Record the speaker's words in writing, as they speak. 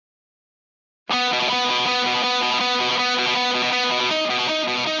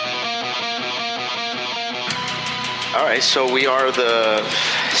right, so we are the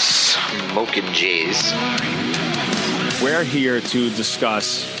Smoking Jays. We're here to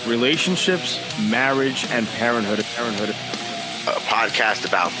discuss relationships, marriage, and parenthood. A podcast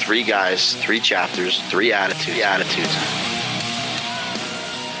about three guys, three chapters, three attitudes.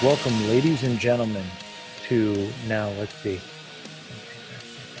 Welcome, ladies and gentlemen, to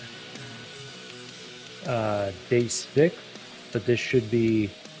day 6, but this should be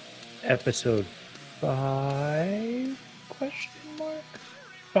episode 5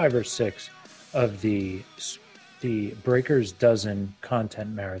 or 6 of the Breakers Dozen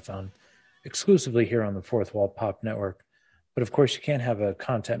content marathon, exclusively here on the Fourth Wall Pop Network. But of course, you can't have a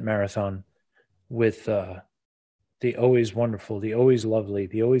content marathon with the always wonderful, the always lovely,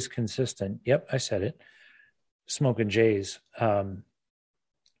 the always consistent. Yep, I said it. Smoking Jays.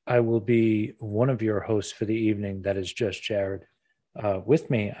 I will be one of your hosts for the evening. That is just Jared. With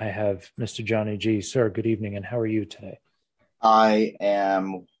me, I have Mr. Johnny G. Sir, good evening, and how are you today? I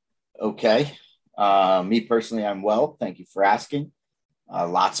am okay. Me personally, I'm well. Thank you for asking.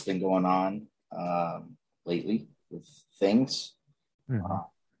 Lots been going on lately with things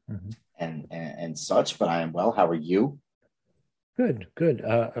and such, but I am well. How are you? Good.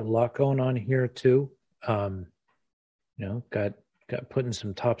 A lot going on here too. Got putting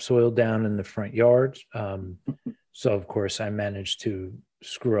some topsoil down in the front yard. So of course I managed to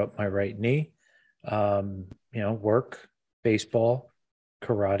screw up my right knee. Work, baseball,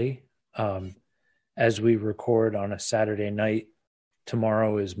 karate. As we record on a Saturday night,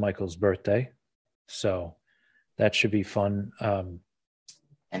 tomorrow is Michael's birthday. So that should be fun. And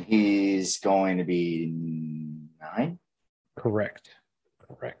he's going to be 9? Correct.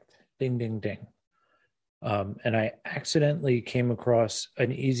 Ding, ding, ding. And I accidentally came across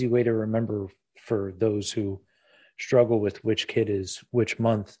an easy way to remember for those who struggle with which kid is which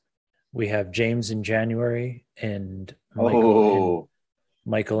month. We have James in January and Michael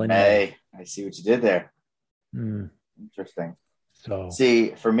in May. I see what you did there. Interesting. So see,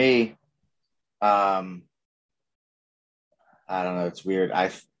 for me, I don't know. It's weird.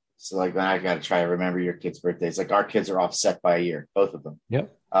 When I got to try to remember your kids' birthdays. Like our kids are offset by a year, both of them.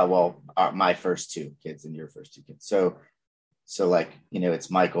 Yep. My first 2 kids and your first 2 kids. So it's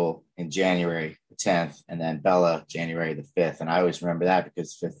Michael in January the 10th, and then Bella January the 5th, and I always remember that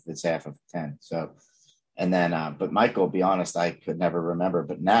because 5th is half of 10. So, and then but Michael, be honest, I could never remember,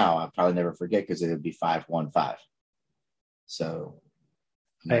 but now I'll probably never forget because it would be 515. So,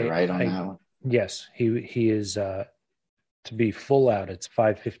 am I right on that one? Yes, he is. To be full out, it's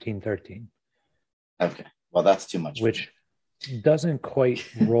 5/15/13. Okay, well that's too much. Which doesn't quite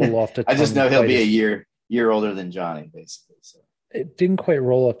roll off the tongue. I just know he'll be a year older than Johnny, basically. So it didn't quite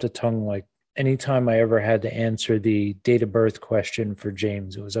roll off the tongue like anytime I ever had to answer the date of birth question for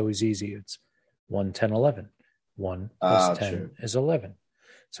James. It was always easy. It's 1, 10, 11. 1 plus 10 is 11.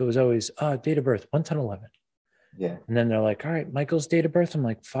 So it was always date of birth 1, 10, 11. Yeah. And then they're like, all right, Michael's date of birth. I'm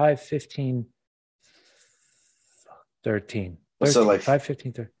like 5/15/13. 13. So like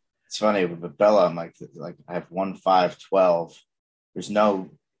 5/15/13. It's funny with Bella. I'm like I have 1/5/12. There's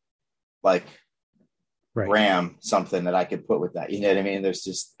no gram something that I could put with that. You know what I mean? There's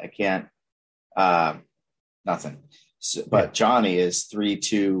just I can't nothing. So, but Johnny is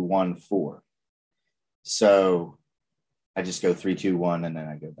 3/2/1/4. So I just go 3/2/1 and then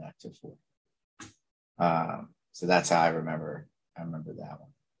I go back to 4. So that's how I remember that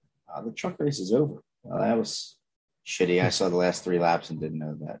one. The truck race is over. Well, that was shitty. I saw the last 3 laps and didn't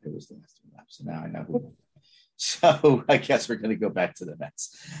know that it was the last 3 laps. So now I know who won. So I guess we're going to go back to the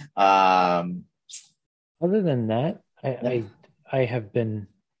Mets. Other than that, I have been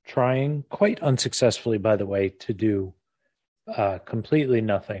trying quite unsuccessfully, by the way, to do completely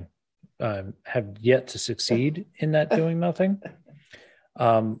nothing. Have yet to succeed in that doing nothing.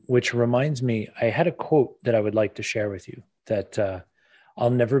 Which reminds me, I had a quote that I would like to share with you that I'll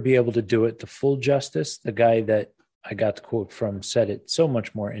never be able to do it the full justice. The guy that I got the quote from said it so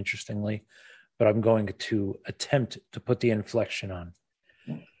much more interestingly, but I'm going to attempt to put the inflection on.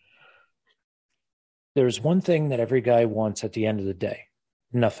 There's one thing that every guy wants at the end of the day,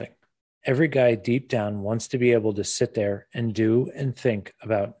 nothing. Every guy deep down wants to be able to sit there and do and think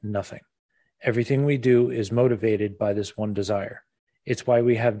about nothing. Everything we do is motivated by this one desire. It's why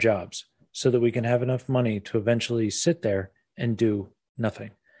we have jobs, so that we can have enough money to eventually sit there and do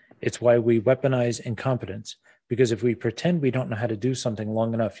nothing. It's why we weaponize incompetence, because if we pretend we don't know how to do something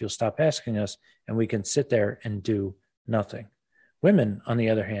long enough, you'll stop asking us and we can sit there and do nothing. Women, on the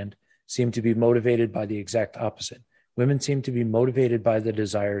other hand, seem to be motivated by the exact opposite. Women seem to be motivated by the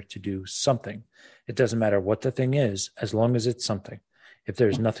desire to do something. It doesn't matter what the thing is, as long as it's something. If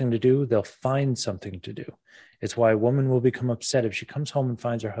there's nothing to do, they'll find something to do. It's why a woman will become upset if she comes home and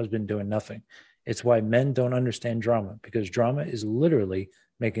finds her husband doing nothing. It's why men don't understand drama, because drama is literally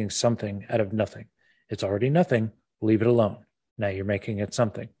making something out of nothing. It's already nothing. Leave it alone. Now you're making it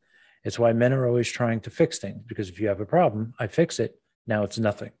something. It's why men are always trying to fix things, because if you have a problem, I fix it. Now it's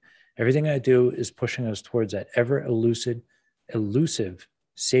nothing. Everything I do is pushing us towards that ever elusive,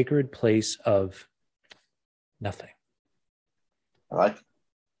 sacred place of nothing. I like it.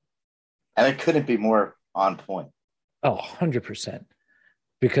 And it couldn't be more on point. Oh, 100%.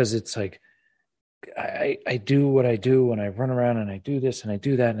 Because it's like, I do what I do, and I run around and I do this and I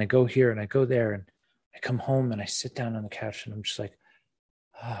do that and I go here and I go there, and I come home and I sit down on the couch and I'm just like,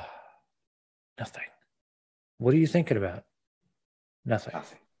 nothing. What are you thinking about? Nothing.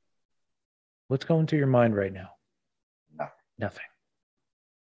 Nothing. What's going through your mind right now? Nothing. Nothing.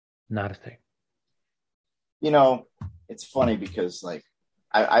 Not a thing. You know, it's funny because like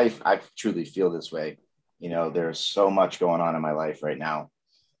I truly feel this way. You know, there's so much going on in my life right now.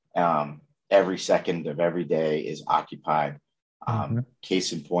 Every second of every day is occupied.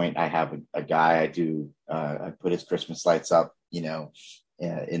 Case in point, I have a guy I put his Christmas lights up, you know,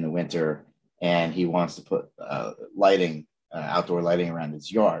 in the winter, and he wants to put outdoor lighting around his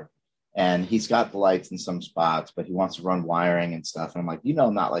yard. And he's got the lights in some spots, but he wants to run wiring and stuff. And I'm like, you know,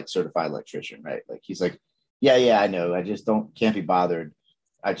 I'm not like certified electrician, right? Like he's like, yeah, I know. I just can't be bothered.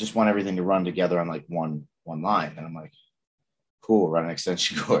 I just want everything to run together on like one line. And I'm like, cool, run an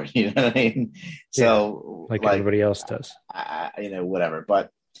extension cord. You know what I mean? So like everybody else does. You know, whatever. But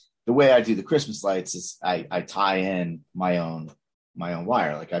the way I do the Christmas lights is I tie in my own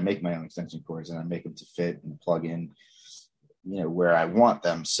wire. Like I make my own extension cords and I make them to fit and plug in, you know, where I want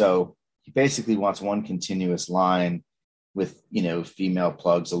them. So he basically wants one continuous line with, you know, female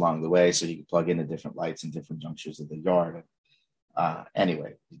plugs along the way, so you can plug into different lights in different junctures of the yard.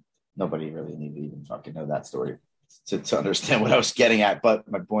 Anyway, nobody really needed to even fucking know that story to understand what I was getting at. But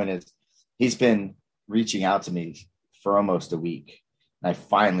my point is, he's been reaching out to me for almost a week. And I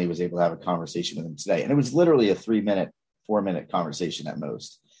finally was able to have a conversation with him today. And it was literally a 4-minute conversation at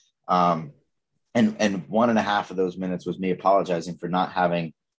most. And 1.5 of those minutes was me apologizing for not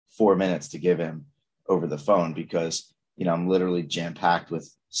having 4 minutes to give him over the phone, because, you know, I'm literally jam-packed with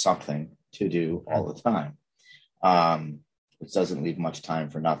something to do all the time, which doesn't leave much time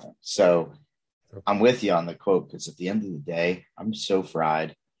for nothing. So I'm with you on the quote, because at the end of the day, I'm so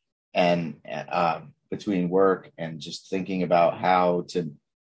fried. And between work and just thinking about how to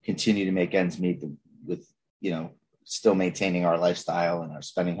continue to make ends meet with, you know, still maintaining our lifestyle and our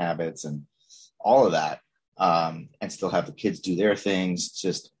spending habits and all of that, and still have the kids do their things,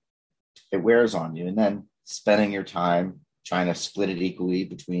 just it wears on you. And then spending your time trying to split it equally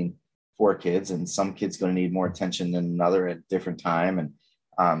between 4 kids, and some kids going to need more attention than another at a different time.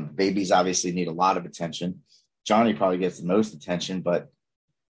 And babies obviously need a lot of attention. Johnny probably gets the most attention, but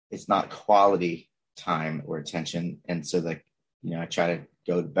it's not quality time or attention. And so, like, you know, I try to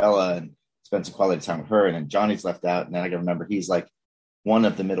go to Bella and spend some quality time with her, and then Johnny's left out. And then I got to remember he's like one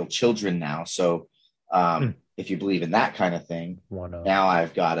of the middle children now. So if you believe in that kind of thing, now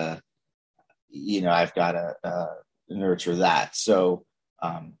I've got to nurture that. So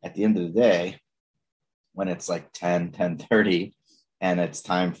at the end of the day, when it's like 10:30 and it's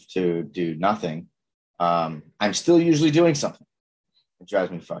time to do nothing, I'm still usually doing something. It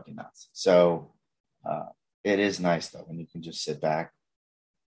drives me fucking nuts. So it is nice though when you can just sit back.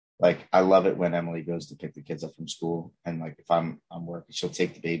 Like, I love it when Emily goes to pick the kids up from school, and like if I'm working, she'll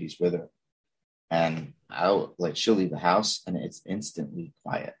take the babies with her, and she'll leave the house and it's instantly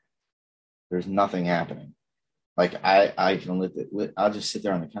quiet. There's nothing happening. Like I can I'll just sit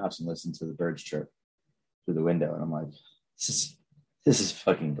there on the couch and listen to the birds chirp through the window, and I'm like, this is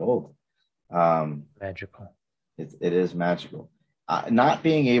fucking gold. Magical. It is magical. Not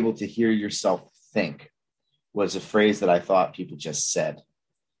being able to hear yourself think was a phrase that I thought people just said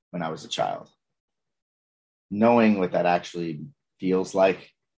when I was a child. Knowing what that actually feels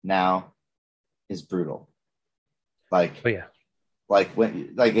like now is brutal. Like, oh yeah, like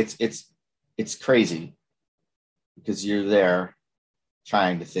when, like it's crazy because you're there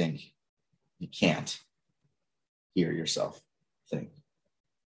trying to think, you can't hear yourself think.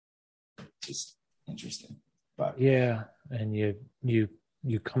 It's just interesting. But yeah, and you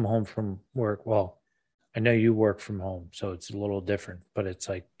come home from work. Well, I know you work from home, so it's a little different, but it's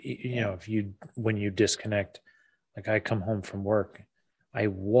like, you know, when you disconnect, like I come home from work, I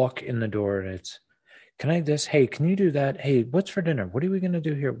walk in the door and it's, can I this? Hey, can you do that? Hey, what's for dinner? What are we going to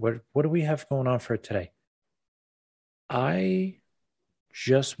do here? What do we have going on for today? I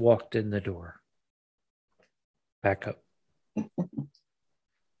just walked in the door. Back up.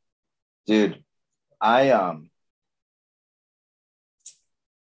 Dude, I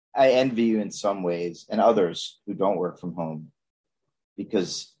I envy you in some ways and others who don't work from home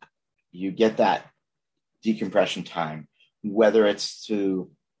because you get that decompression time, whether it's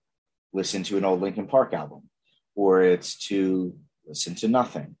to listen to an old Linkin Park album, or it's to listen to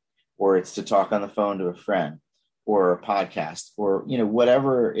nothing, or it's to talk on the phone to a friend, or a podcast, or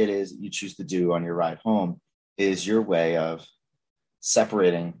whatever it is that you choose to do on your ride home is your way of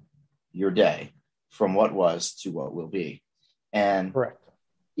separating your day from what was to what will be. And Correct.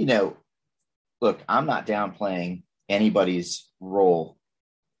 you know, look, I'm not downplaying anybody's role.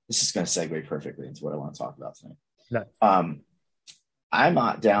 This is going to segue perfectly into what I want to talk about tonight. No. I'm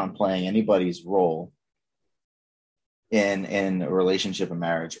not downplaying anybody's role in a relationship, a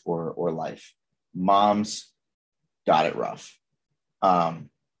marriage, or life. Moms got it rough, but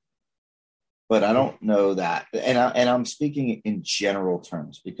I don't know that, and I'm speaking in general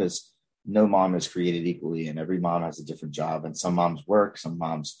terms because no mom is created equally, and every mom has a different job. And some moms work, some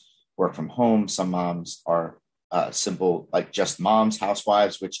moms work from home, some moms are simple, like just moms,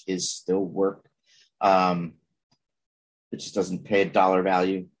 housewives, which is still work. It just doesn't pay a dollar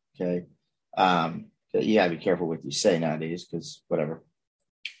value. Okay. You gotta be careful what you say nowadays because whatever.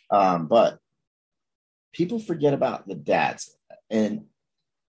 But people forget about the dads, and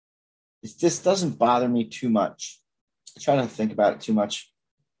this doesn't bother me too much. I try not to think about it too much,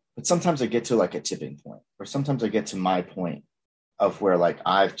 but sometimes I get to like a tipping point, or sometimes I get to my point of where like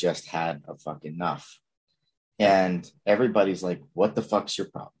I've just had a fuck enough. And everybody's like, what the fuck's your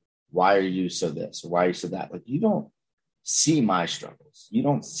problem? Why are you so this? Or why are you so that? Like, you don't see my struggles. You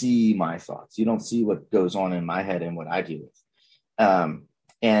don't see my thoughts. You don't see what goes on in my head and what I deal with.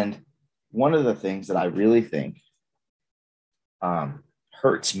 And one of the things that I really think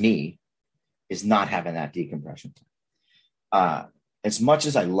hurts me is not having that decompression time. As much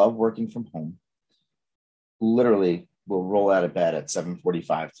as I love working from home, literally will roll out of bed at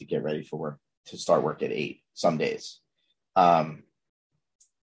 7:45 to get ready for work, to start work at 8 some days. I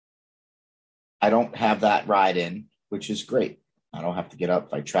don't have that ride in, which is great. I don't have to get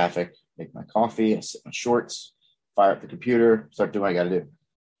up, fight traffic, make my coffee, I sit in my shorts, fire up the computer, start doing what I got to do.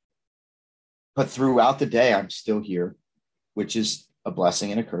 But throughout the day, I'm still here, which is a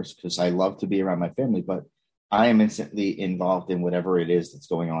blessing and a curse because I love to be around my family, but I am instantly involved in whatever it is that's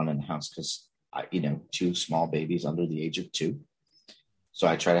going on in the house because two small babies under the age of 2. So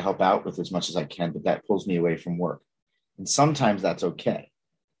I try to help out with as much as I can, but that pulls me away from work. And sometimes that's okay,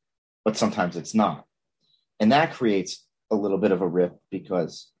 but sometimes it's not. And that creates a little bit of a rift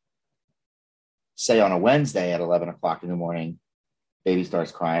because, say, on a Wednesday at 11 o'clock in the morning, baby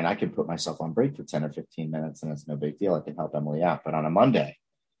starts crying. I can put myself on break for 10 or 15 minutes and it's no big deal. I can help Emily out. But on a Monday,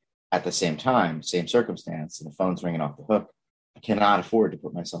 at the same time, same circumstance, and the phone's ringing off the hook, I cannot afford to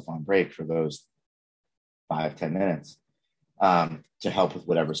put myself on break for those 5-10 minutes to help with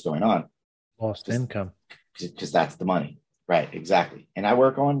whatever's going on. Lost income. Because that's the money. Right, exactly. And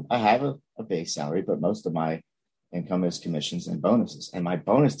I have a base salary, but most of my income is commissions and bonuses. And my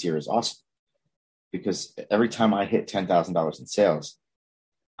bonus tier is awesome because every time I hit $10,000 in sales,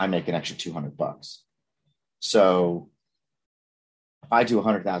 I make an extra $200. So if I do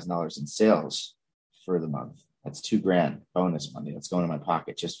 $100,000 in sales for the month, that's $2,000 bonus money that's going in my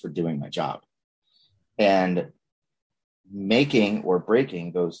pocket just for doing my job. And making or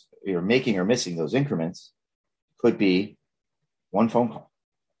breaking those, or making or missing those increments could be one phone call.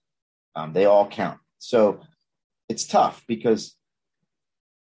 They all count. So it's tough because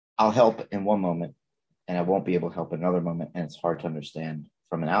I'll help in one moment and I won't be able to help in another moment. And it's hard to understand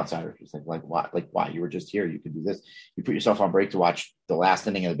from an outsider. It's like why? You were just here. You could do this. You put yourself on break to watch the last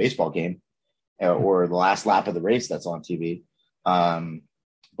inning of the baseball game or the last lap of the race that's on TV.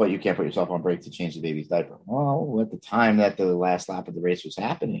 But you can't put yourself on break to change the baby's diaper. Well, at the time that the last lap of the race was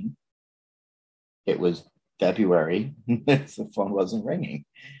happening, it was February. The phone wasn't ringing.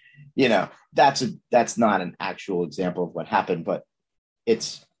 That's not an actual example of what happened, but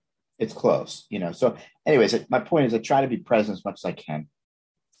it's close. So anyways, my point is I try to be present as much as I can.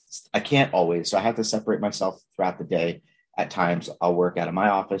 I can't always, so I have to separate myself throughout the day. At times I'll work out of my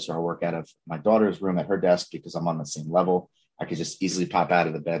office or I'll work out of my daughter's room at her desk because I'm on the same level. I could just easily pop out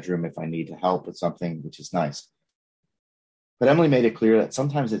of the bedroom if I need to help with something, which is nice. But Emily made it clear that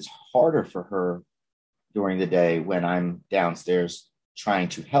sometimes it's harder for her during the day when I'm downstairs trying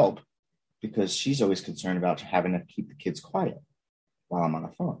to help because she's always concerned about having to keep the kids quiet while I'm on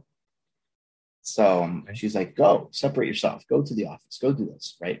the phone. So she's like, go separate yourself, go to the office, go do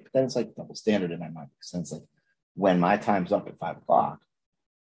this. Right. But then it's like double standard in my mind because then it's like when my time's up at 5 o'clock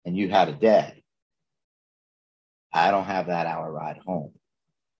and you had a day, I don't have that hour ride home.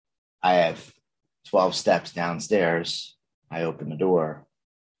 I have 12 steps downstairs. I open the door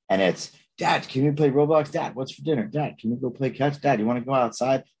and it's, Dad, can we play Roblox? Dad, what's for dinner? Dad, can we go play catch? Dad, you want to go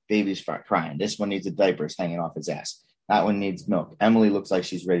outside? Baby's crying. This one needs a diaper. It's hanging off his ass. That one needs milk. Emily looks like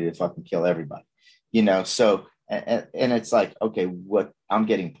she's ready to fucking kill everybody. So, and it's like, okay, what I'm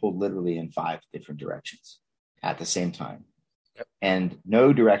getting pulled literally in 5 different directions at the same time. Yep. And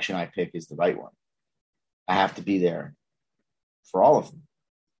no direction I pick is the right one. I have to be there for all of them.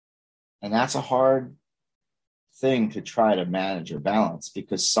 And that's a hard thing to try to manage or balance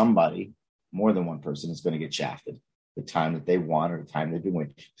because somebody, more than one person, is going to get shafted the time that they want or the time they've been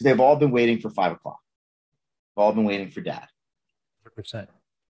waiting. Because they've all been waiting for 5 o'clock. They've all been waiting for Dad. 100%.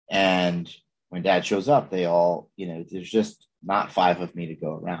 And when Dad shows up, they all, there's just not 5 of me to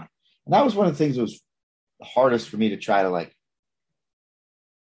go around. And that was one of the things that was the hardest for me to try to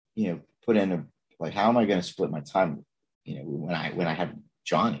put in how am I going to split my time? When I had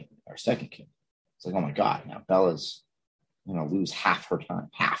Johnny, our second kid, it's like, oh my God, now Bella's going to lose half her time,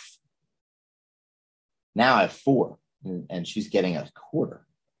 half. Now I have 4 and she's getting a quarter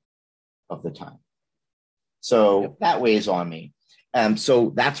of the time. So that weighs on me.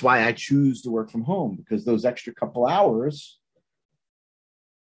 So that's why I choose to work from home, because those extra couple hours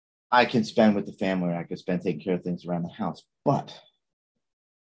I can spend with the family, or I can spend taking care of things around the house. But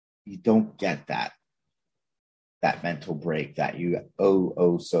you don't get that mental break that you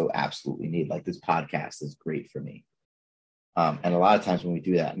so absolutely need. Like this podcast is great for me. And a lot of times when we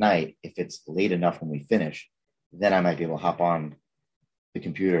do that at night, if it's late enough when we finish, then I might be able to hop on the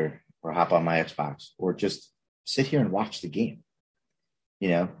computer or hop on my Xbox or just sit here and watch the game,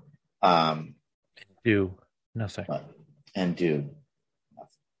 do nothing. And do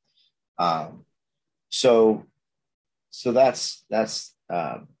nothing. So that's that's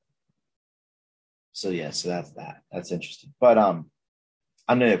that. That's interesting. But I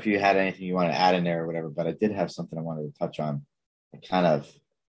don't know if you had anything you want to add in there or whatever, but I did have something I wanted to touch on that kind of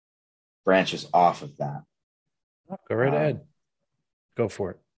branches off of that. Go right ahead. Go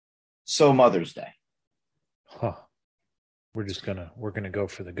for it. So Mother's Day. Huh. We're gonna go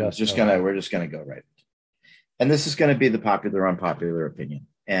for the gusto. We're just gonna go right. And this is gonna be the popular, unpopular opinion.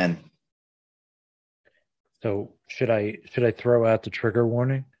 And so should I throw out the trigger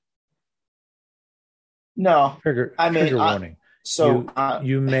warning? No. Trigger warning. So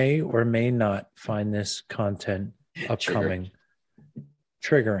you may or may not find this content upcoming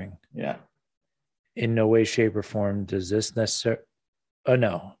triggering. Yeah. In no way, shape, or form does this necessarily. Oh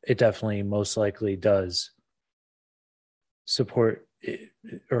no, it definitely most likely does support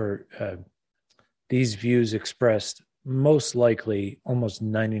or these views expressed most likely, almost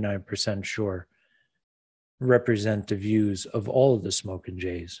 99% sure, represent the views of all of the Smokin'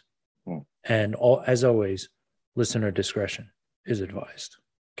 Jays. And as always, listener discretion is advised.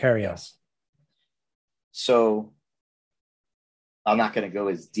 Carry on. So I'm not going to go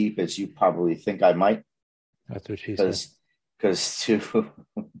as deep as you probably think I might. That's what she said. Because to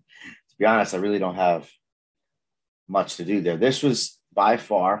be honest, I really don't have much to do there. This was by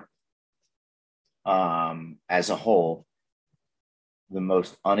far, as a whole, the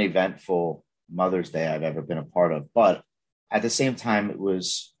most uneventful Mother's Day I've ever been a part of. But at the same time, it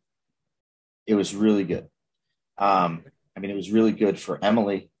was really good. It was really good for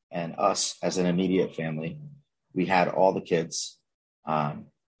Emily and us as an immediate family. We had all the kids,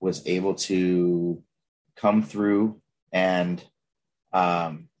 was able to come through and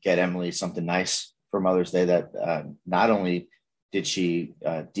get Emily something nice for Mother's Day that not only did she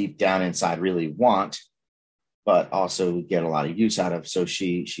deep down inside really want, but also get a lot of use out of. So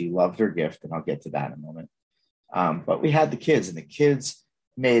she loved her gift, and I'll get to that in a moment. But we had the kids, and the kids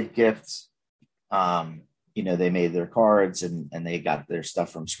made gifts. They made their cards and they got their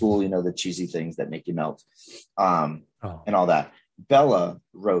stuff from school, the cheesy things that make you melt, and all that. Bella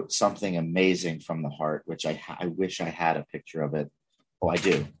wrote something amazing from the heart, which I wish I had a picture of it. Oh, I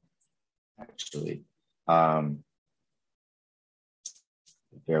do, actually. Bear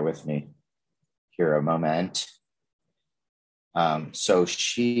with me here a moment. So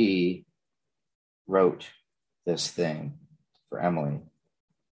she wrote this thing for Emily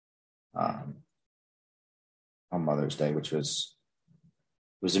on Mother's Day, which was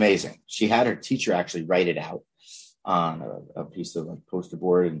amazing. She had her teacher actually write it out on a piece of poster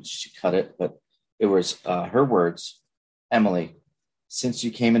board, and she cut it, but it was her words. Emily, since you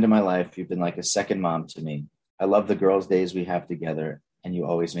came into my life, you've been like a second mom to me. I love the girls' days we have together, and you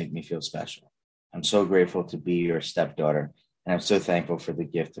always make me feel special. I'm so grateful to be your stepdaughter, and I'm so thankful for the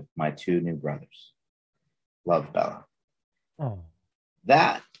gift of my 2 new brothers. Love, Bella. Oh.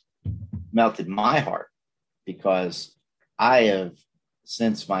 That melted my heart, because I have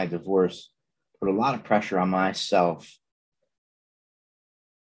since my divorce, put a lot of pressure on myself,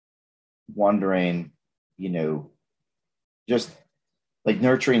 wondering, just like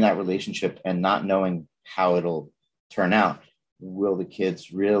nurturing that relationship and not knowing how it'll turn out. Will the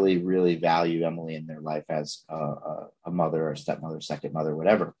kids really, really value Emily in their life as a mother or stepmother, second mother,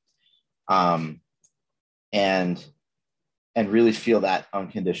 whatever? And really feel that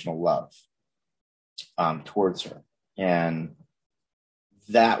unconditional love towards her. And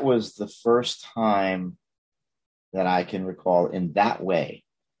that was the first time that I can recall in that way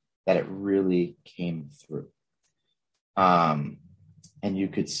that it really came through. And you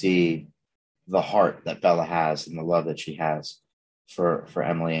could see the heart that Bella has and the love that she has for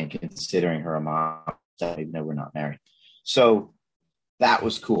Emily, and considering her a mom, even though we're not married. So that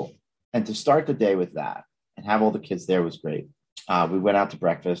was cool. And to start the day with that and have all the kids there was great. We went out to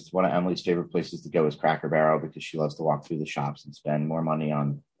breakfast. One of Emily's favorite places to go is Cracker Barrel, because she loves to walk through the shops and spend more money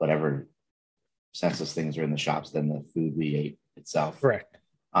on whatever senseless things are in the shops than the food we ate itself. Correct.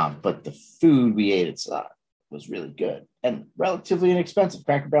 But the food we ate itself was really good and relatively inexpensive.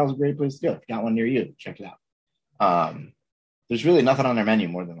 Cracker Barrel is a great place to go. If you got one near you, check it out. There's really nothing on their menu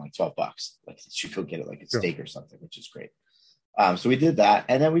more than like $12. Like you should go get it like a steak or something, which is great. So we did that.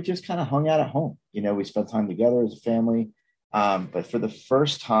 And then we just kind of hung out at home. We spent time together as a family. But for the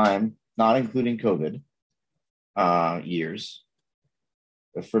first time, not including COVID years,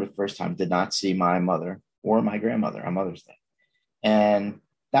 but for the first time, did not see my mother or my grandmother on Mother's Day. And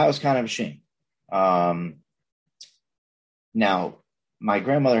that was kind of a shame. Now, my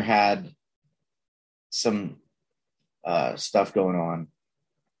grandmother had some stuff going on,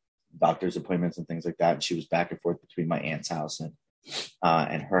 doctor's appointments and things like that. And she was back and forth between my aunt's house and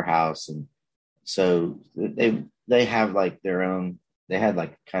her house. And so they have like their own, they had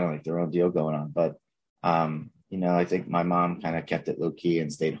like kind of like their own deal going on. But, I think my mom kind of kept it low key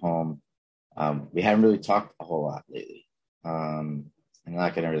and stayed home. We haven't really talked a whole lot lately. I'm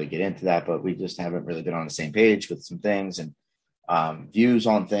not going to really get into that, but we just haven't really been on the same page with some things and views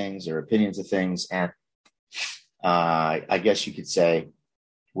on things or opinions of things. And I guess you could say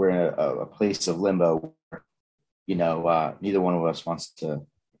we're in a place of limbo where, neither one of us wants to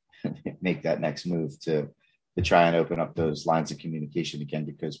make that next move to try and open up those lines of communication again,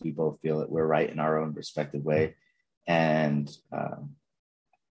 because we both feel that we're right in our own respective way. And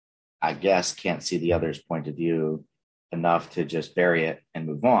I guess can't see the other's point of view enough to just bury it and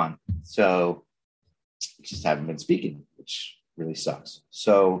move on. So we just haven't been speaking, which really sucks.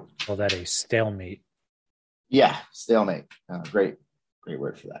 So Call that a stalemate. Yeah, stalemate. Great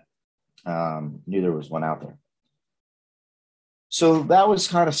word for that. Knew there was one out there. So that was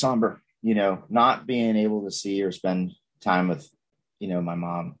kind of somber, not being able to see or spend time with, my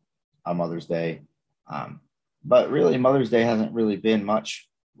mom on Mother's Day. But really, Mother's Day hasn't really been much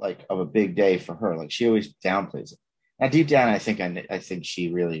like of a big day for her. Like she always downplays it. And deep down, I think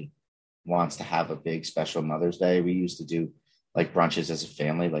she really wants to have a big special Mother's Day. We used to do like brunches as a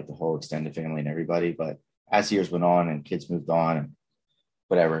family, like the whole extended family and everybody. But as years went on and kids moved on and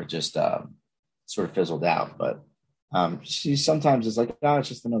whatever, it just sort of fizzled out. But she sometimes is like, oh, it's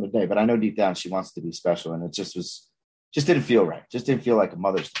just another day. But I know deep down she wants to be special, and it just didn't feel right. Just didn't feel like a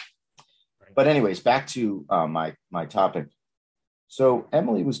Mother's Day. Right. But anyways, back to my topic. So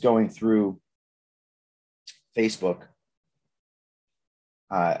Emily was going through Facebook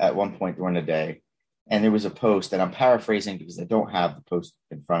at one point during the day, and there was a post, and I'm paraphrasing because I don't have the post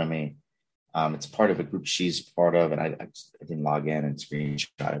in front of me. It's part of a group she's part of, and I didn't log in and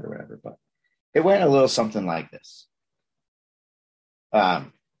screenshot it or whatever, but it went a little something like this.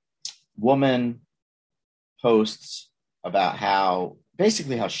 Woman posts about how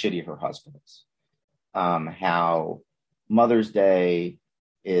shitty her husband is, how Mother's Day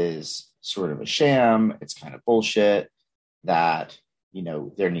is sort of a sham. It's kind of bullshit, that,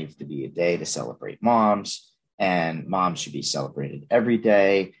 there needs to be a day to celebrate moms, and moms should be celebrated every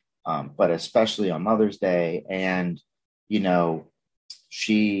day, but especially on Mother's Day. And,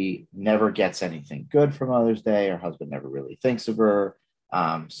 she never gets anything good for Mother's Day. Her husband never really thinks of her.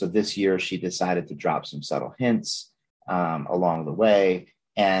 So this year she decided to drop some subtle hints along the way.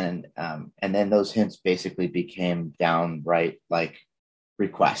 And then those hints basically became downright like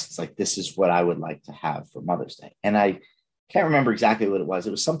requests. Like, this is what I would like to have for Mother's Day. And I can't remember exactly what it was.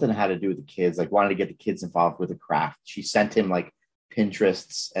 It was something that had to do with the kids, like wanted to get the kids involved with a craft. She sent him like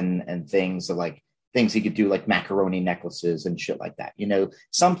Pinterests and things of like things he could do, like macaroni necklaces and shit like that.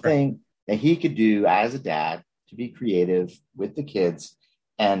 Something that he could do as a dad to be creative with the kids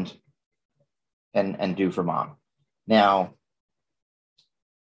and do for mom. Now,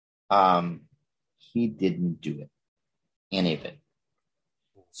 he didn't do it, any of it.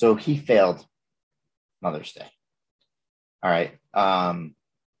 So he failed Mother's Day. All right.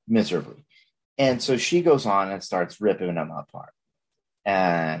 Miserably. And so she goes on and starts ripping him apart.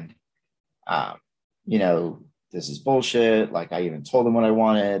 And, this is bullshit. Like, I even told him what I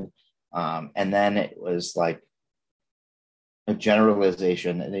wanted. And then it was like a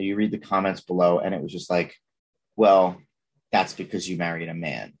generalization. And then you read the comments below, and it was just like, well, that's because you married a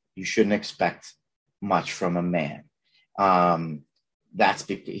man. You shouldn't expect much from a man. That's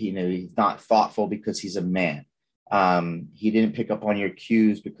because, he's not thoughtful because he's a man. He didn't pick up on your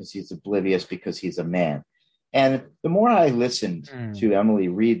cues because he's oblivious because he's a man. And the more I listened to Emily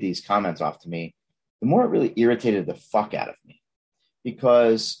read these comments off to me, the more it really irritated the fuck out of me,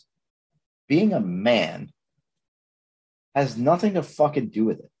 because being a man has nothing to fucking do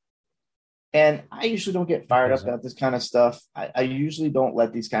with it. And I usually don't get fired up about this kind of stuff. I usually don't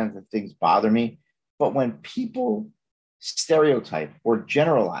let these kinds of things bother me. But when people stereotype or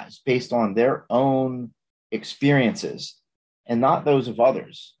generalize based on their own experiences and not those of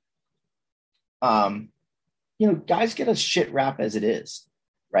others, guys get a shit rap as it is,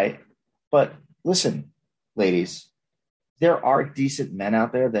 right? But listen, ladies, there are decent men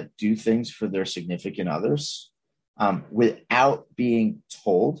out there that do things for their significant others without being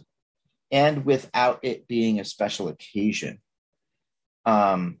told and without it being a special occasion.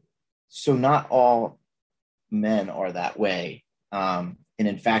 So not all men are that way. And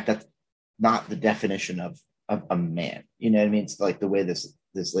in fact, that's not the definition of a man. You know what I mean? It's like the way this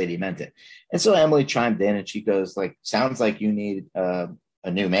lady meant it. And so Emily chimed in and she goes, like, sounds like you need a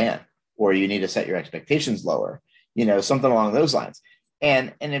new man, or you need to set your expectations lower, something along those lines.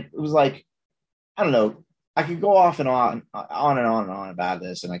 And it was like, I don't know, I could go off and on and on about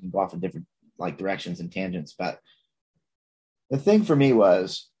this, and I can go off in different like directions and tangents. But the thing for me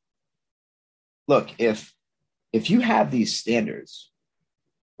was, look, if you have these standards,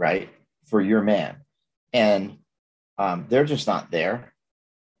 right, for your man, and they're just not there,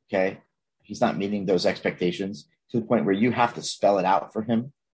 okay, he's not meeting those expectations to the point where you have to spell it out for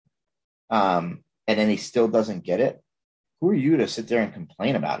him, and then he still doesn't get it, who are you to sit there and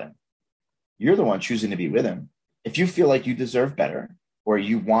complain about him? You're the one choosing to be with him. If you feel like you deserve better or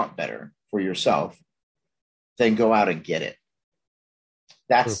you want better for yourself, then go out and get it.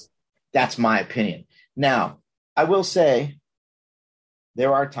 That's my opinion. Now, I will say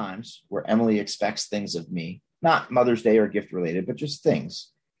there are times where Emily expects things of me, not Mother's Day or gift related, but just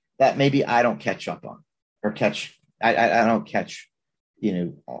things that maybe I don't catch up on or catch. I don't catch,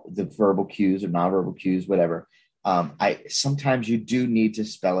 the verbal cues or nonverbal cues, whatever. Sometimes you do need to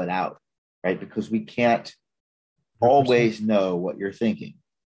spell it out, right? Because we can't always know what you're thinking,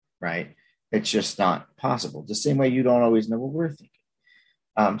 right? It's just not possible. The same way you don't always know what we're thinking.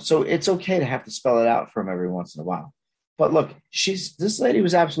 So it's okay to have to spell it out for him every once in a while. But look, this lady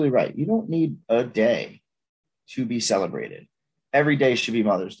was absolutely right. You don't need a day to be celebrated. Every day should be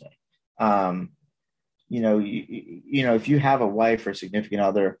Mother's Day. If you have a wife or significant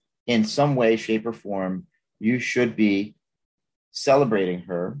other in some way, shape, or form, you should be celebrating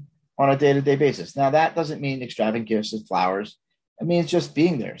her on a day-to-day basis. Now, that doesn't mean extravagant gifts and flowers. It means just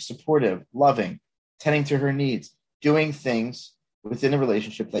being there, supportive, loving, tending to her needs, doing things within a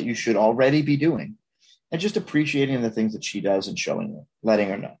relationship that you should already be doing, and just appreciating the things that she does and showing her, letting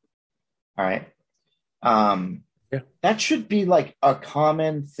her know. All right. That should be like a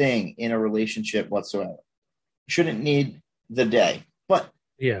common thing in a relationship whatsoever. You shouldn't need the day, but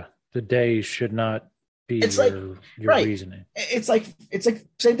the day should not be your right. reasoning. It's like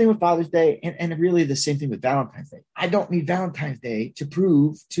same thing with Father's Day, and really the same thing with Valentine's Day. I don't need Valentine's Day to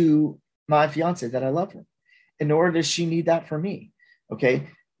prove to my fiance that I love her, nor does she need that for me. Okay.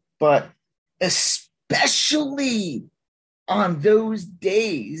 But especially on those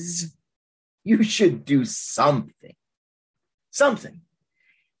days, you should do something.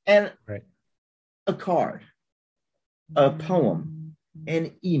 And a card, a poem,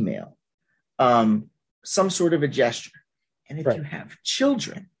 an email, some sort of a gesture. And if you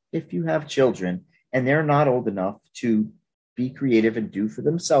have children, and they're not old enough to be creative and do for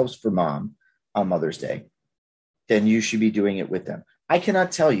themselves for mom on Mother's Day, then you should be doing it with them. I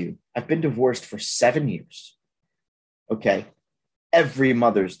cannot tell you, I've been divorced for 7 years. Okay. Every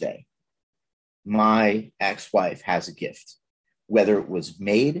Mother's Day, my ex-wife has a gift, whether it was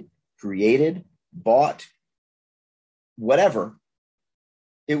made, created, bought, whatever.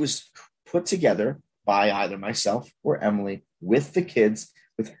 It was put together by either myself or Emily with the kids,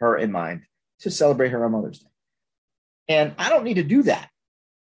 with her in mind, to celebrate her on Mother's Day. And I don't need to do that.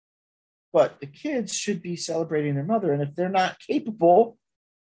 But the kids should be celebrating their mother. And if they're not capable,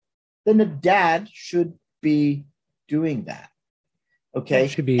 then the dad should be doing that.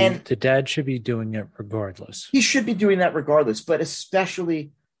 Okay. And the dad should be doing it regardless. He should be doing that regardless, but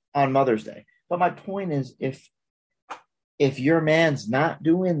especially on Mother's Day. But my point is, if your man's not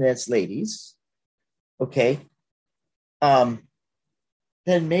doing this, ladies, okay, then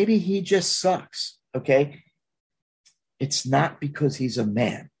maybe he just sucks. Okay. It's not because he's a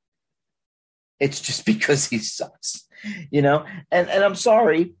man. It's just because he sucks, you know? And I'm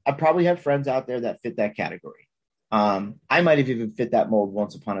sorry, I probably have friends out there that fit that category. I might have even fit that mold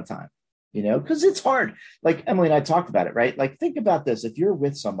once upon a time, you know, because it's hard. Like Emily and I talked about it, right? Like, think about this. If you're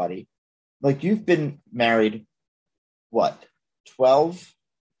with somebody, like you've been married, what, 12,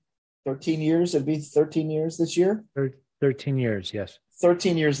 13 years? It'd be 13 years this year? 13 years, yes.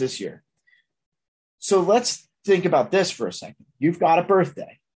 13 years this year. So let's think about this for a second. You've got a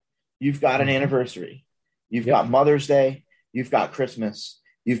birthday. You've got an anniversary. You've got Mother's Day. You've got Christmas.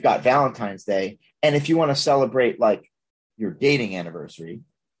 You've got Valentine's Day. And if you want to celebrate like your dating anniversary,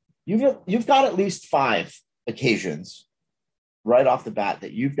 you've got at least 5 occasions right off the bat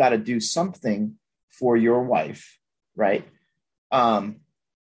that you've got to do something for your wife, right?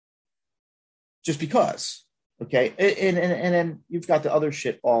 Just because, okay? And then you've got the other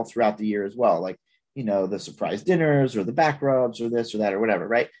shit all throughout the year as well, like, you know, the surprise dinners or the back rubs or this or that or whatever,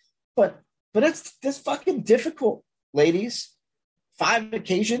 right? But it's fucking difficult, ladies. 5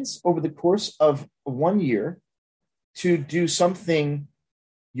 occasions over the course of 1 year to do something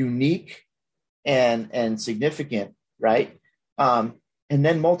unique and significant, right? And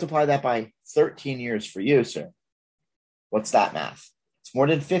then multiply that by 13 years for you, sir. What's that math? It's more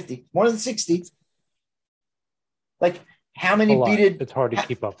than 50, more than 60. Like, how many beaded? It's hard to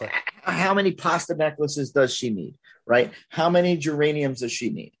keep up with. How many pasta necklaces does she need, right? How many geraniums does she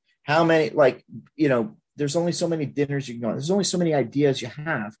need? How many, like, you know, there's only so many dinners you can go on. There's only so many ideas you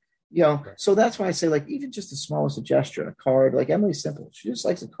have, you know. Okay. So that's why I say, like, even just the smallest of gesture, a card, like Emily's simple. She just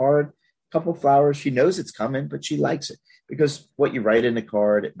likes a card, a couple of flowers. She knows it's coming, but she likes it because what you write in the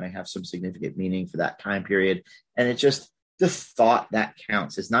card, it might have some significant meaning for that time period. And it's just the thought that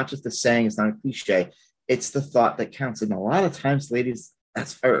counts. It's not just the saying, it's not a cliche. It's the thought that counts. And a lot of times, ladies,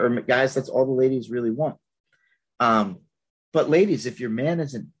 or guys, that's all the ladies really want. But ladies, if your man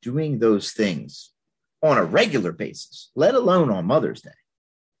isn't doing those things on a regular basis, let alone on Mother's Day,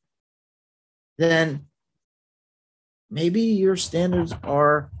 then maybe your standards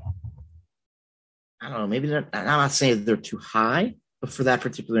are, I don't know, maybe I'm not saying they're too high, but for that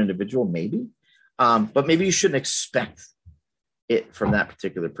particular individual, maybe. But maybe you shouldn't expect it from that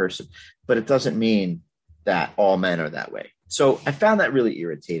particular person. But it doesn't mean that all men are that way. So I found that really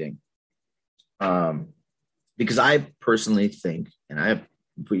irritating. Because I personally think, and I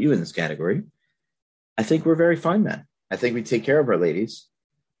put you in this category, I think we're very fine men. I think we take care of our ladies.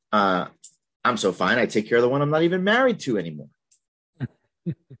 I'm so fine, I take care of the one I'm not even married to anymore.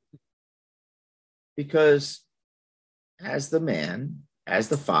 Because as the man, as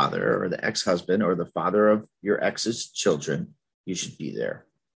the father or the ex-husband or the father of your ex's children, you should be there.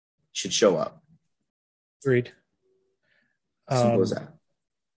 You should show up. Agreed. Simple as that.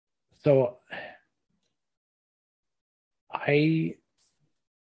 So I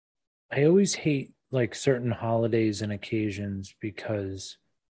always hate like certain holidays and occasions because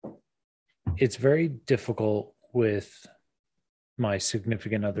it's very difficult with my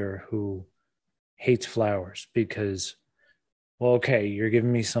significant other who hates flowers because, well, okay, you're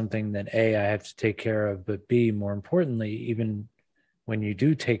giving me something that A, I have to take care of, but B, more importantly, even when you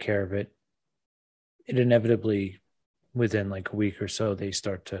do take care of it, it inevitably within like a week or so, they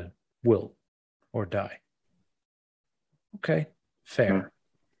start to wilt or die. Okay, fair. Mm-hmm.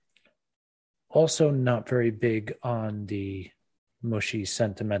 Also not very big on the mushy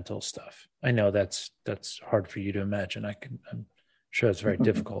sentimental stuff. I know that's hard for you to imagine. I'm sure it's very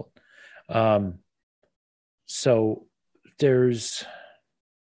difficult. So there's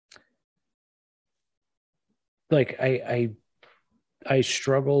like I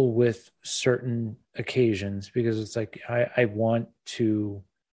struggle with certain occasions because it's like I want to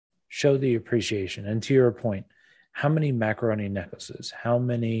show the appreciation. And to your point, how many macaroni necklaces, how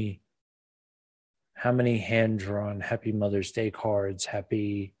many hand-drawn Happy Mother's Day cards,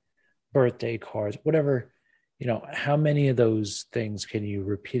 happy birthday cards, whatever, you know, how many of those things can you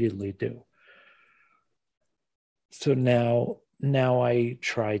repeatedly do? So now I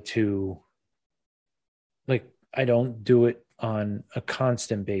try to, like, I don't do it on a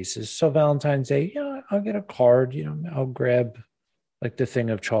constant basis. So Valentine's Day, yeah, I'll get a card, you know, I'll grab like the thing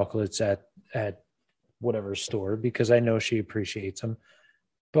of chocolates at whatever store because I know she appreciates them.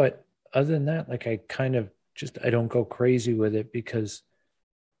 But other than that, like I don't go crazy with it because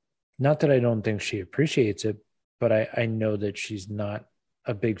not that I don't think she appreciates it, but I know that she's not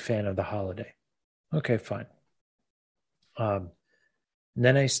a big fan of the holiday. Okay, fine.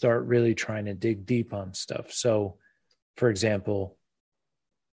 Then I start really trying to dig deep on stuff. So, for example,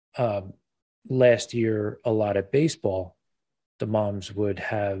 last year, a lot of baseball, the moms would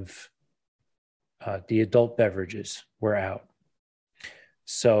have the adult beverages were out.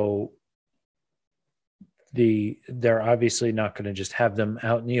 So they're obviously not going to just have them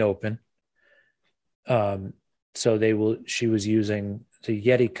out in the open. So she was using the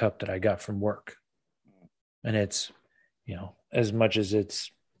Yeti cup that I got from work. And it's, as much as it's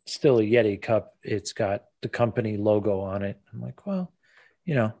still a Yeti cup, it's got the company logo on it. I'm like, well,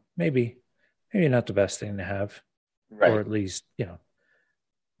 maybe not the best thing to have, Right. or at least,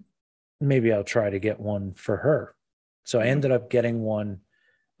 maybe I'll try to get one for her. So I ended up getting one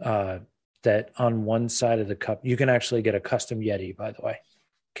that on one side of the cup, you can actually get a custom Yeti, by the way, in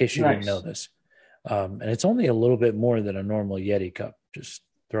case you didn't know this. And it's only a little bit more than a normal Yeti cup. Just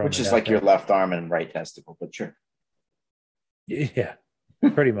throwing Which is like your left arm and right testicle, but sure. Yeah,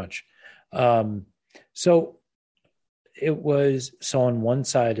 pretty much. So on one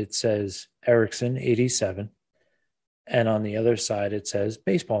side it says Erickson 87, and on the other side it says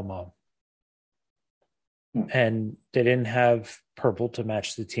Baseball Mom. And they didn't have purple to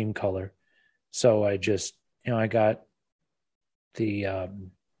match the team color. So I just, I got the I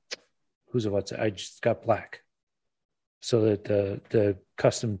just got black, so that the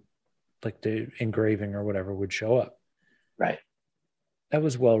custom, like the engraving or whatever, would show up. Right. That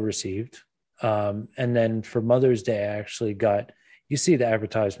was well received. And then for Mother's Day, I actually got, you see the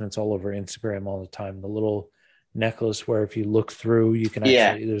advertisements all over Instagram all the time, the little necklace where if you look through, you can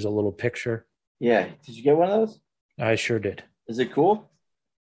actually, there's a little picture. Yeah. Did you get one of those? I sure did. Is it cool?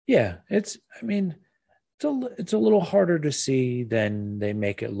 Yeah. It's a little harder to see than they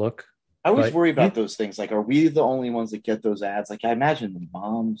make it look. I always worry about those things. Like, are we the only ones that get those ads? Like, I imagine the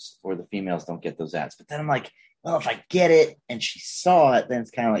moms or the females don't get those ads. But then I'm like, well, if I get it and she saw it, then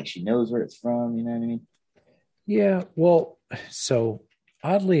it's kind of like she knows where it's from. You know what I mean? Yeah. Well, so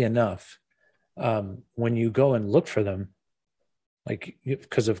oddly enough, when you go and look for them, like,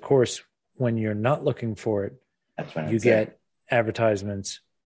 because of course, when you're not looking for it, that's when you get advertisements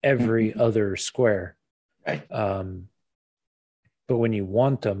every other square. Right. But when you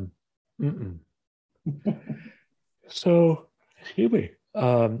want them, so, excuse me.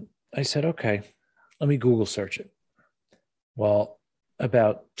 I said, okay, let me Google search it. Well,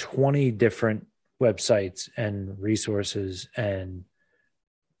 about 20 different websites and resources and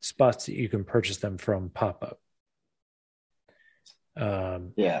spots that you can purchase them from pop up.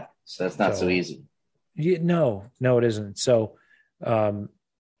 Yeah, so that's not so easy. No, it isn't. So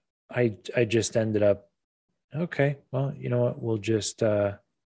I just ended up, okay, well, you know what, we'll just go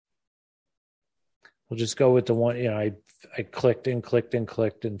with the one, I clicked and clicked and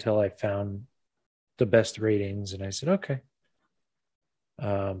clicked until I found the best ratings, and I said, okay,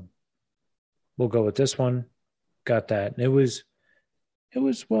 we'll go with this one. Got that. And it was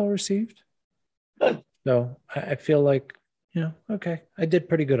well received. Good. So I feel like, okay, I did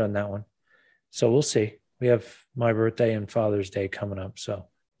pretty good on that one. So we'll see. We have my birthday and Father's Day coming up. So,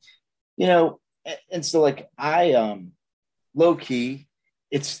 and so like I, low key,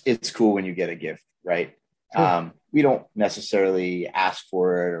 it's cool when you get a gift, right? Sure. We don't necessarily ask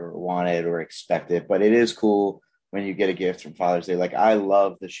for it or want it or expect it, but it is cool when you get a gift from Father's Day. Like, I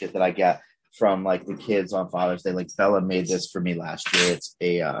love the shit that I get from like the kids on Father's Day. Like, Bella made this for me last year.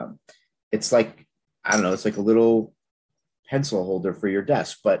 It's like, I don't know, it's like a little pencil holder for your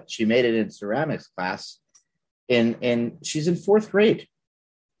desk, but she made it in ceramics class, and she's in 4th grade.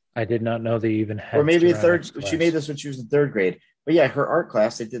 I did not know they even had, or maybe third class. She made this when she was in 3rd grade. But yeah, her art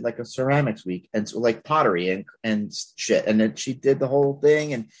class, they did like a ceramics week, and so like pottery and shit. And then she did the whole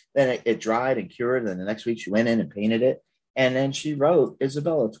thing, and then it dried and cured. And then the next week she went in and painted it. And then she wrote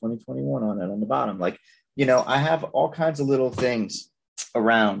Isabella 2021 on it on the bottom. Like, I have all kinds of little things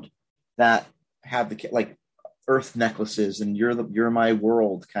around that have the like earth necklaces and you're my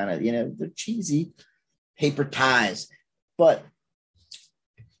world kind of, they're cheesy paper ties, but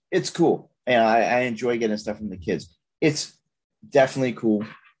it's cool. And I enjoy getting stuff from the kids. It's definitely cool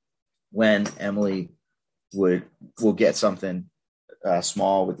when Emily will get something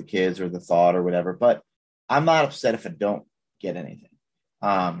small with the kids or the thought or whatever, but I'm not upset if I don't get anything,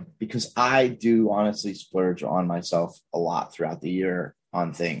 because I do honestly splurge on myself a lot throughout the year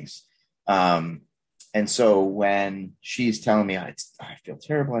on things. And so when she's telling me I feel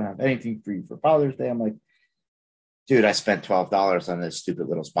terrible, I don't have anything for you for Father's Day, I'm like, Dude, I spent $12 on this stupid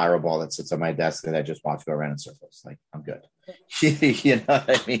little spiral ball that sits on my desk that I just watch go around in circles. Like, I'm good. You know what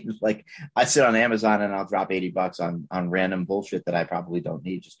I mean? Like, I sit on Amazon and I'll drop $80 on random bullshit that I probably don't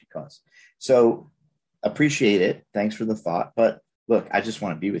need just because. So appreciate it. Thanks for the thought. But look, I just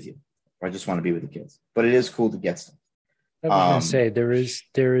want to be with you. Or I just want to be with the kids. But it is cool to get stuff. I was going to say there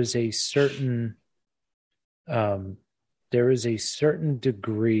is a certain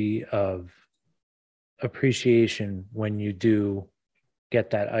degree of appreciation when you do get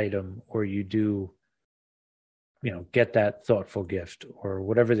that item, or you do, get that thoughtful gift, or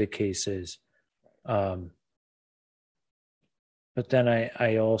whatever the case is. But then I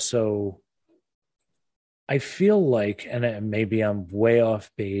feel like, and maybe I'm way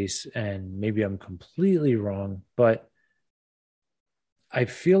off base and maybe I'm completely wrong, but I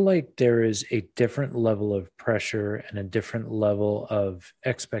feel like there is a different level of pressure and a different level of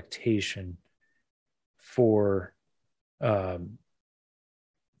expectation for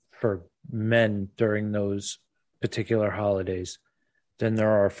men during those particular holidays than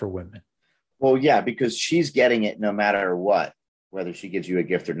there are for women. Well, yeah, because she's getting it no matter what, whether she gives you a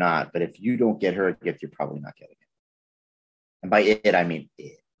gift or not. But if you don't get her a gift, you're probably not getting it. And by it, I mean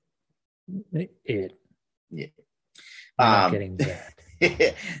it. It. Yeah. I'm not getting that.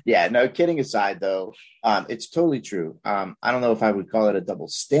 Yeah, no, kidding aside, though, it's totally true. I don't know if I would call it a double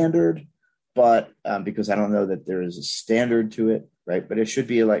standard, but because I don't know that there is a standard to it, right? But it should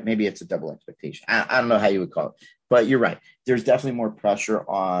be like, maybe it's a double expectation. I don't know how you would call it, but you're right. There's definitely more pressure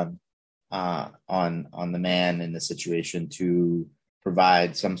on the man in the situation to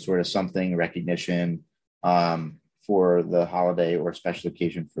provide some sort of something, recognition for the holiday or special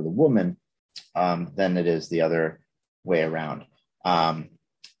occasion for the woman than it is the other way around.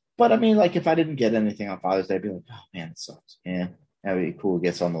 But I mean, like, if I didn't get anything on Father's Day, I'd be like, oh man, it sucks. Yeah, that'd be cool to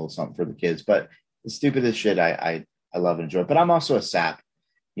get some little something for the kids. But the stupidest shit I love and enjoy. But I'm also a sap.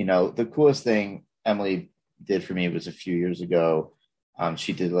 The coolest thing Emily did for me was a few years ago.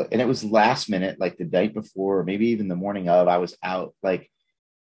 She did, and it was last minute, like the night before, or maybe even the morning of. I was out,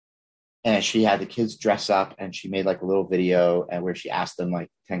 and she had the kids dress up, and she made like a little video, and where she asked them like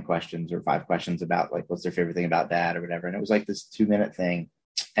 10 questions or 5 questions about like what's their favorite thing about dad or whatever. And it was like this 2-minute thing,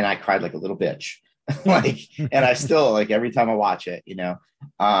 and I cried like a little bitch. And I still, like, every time I watch it,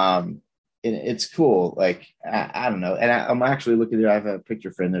 it's cool. Like, I don't know. And I'm actually looking there. I have a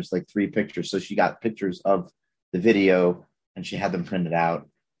picture frame. There's like 3 pictures. So she got pictures of the video, and she had them printed out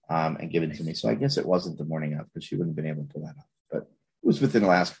and given to me. So I guess it wasn't the morning of, because she wouldn't have been able to pull that off. But it was within the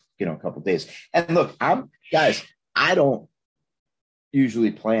last, couple of days. And look, I don't usually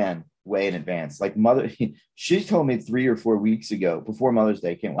plan way in advance. Like, she told me 3 or 4 weeks ago, before Mother's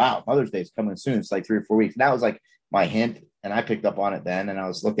Day came, wow, Mother's Day is coming soon. It's like 3 or 4 weeks. And that was like my hint. And I picked up on it then. And I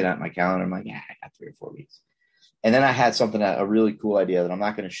was looking at my calendar. I'm like, yeah, I got 3 or 4 weeks. And then I had a really cool idea that I'm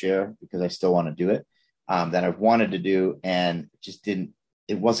not going to share because I still want to do it, that I wanted to do, and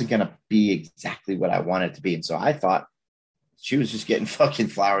it wasn't going to be exactly what I wanted it to be. And so I thought she was just getting fucking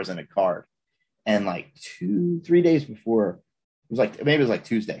flowers in a card. And like 2-3 days before, maybe it was like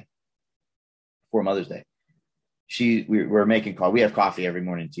Tuesday before Mother's Day, we were making coffee. We have coffee every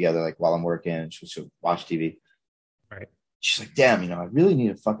morning together, like while I'm working, and she'll watch TV. Right. She's like, damn, I really need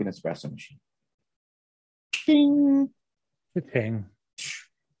a fucking espresso machine. Ding. Ding.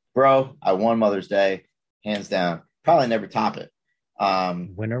 Bro, I won Mother's Day, hands down. Probably never top it.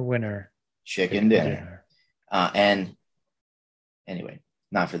 Winner. Chicken dinner. And anyway,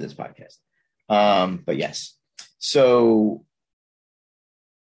 not for this podcast. But yes. So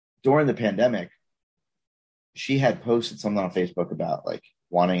during the pandemic, she had posted something on Facebook about like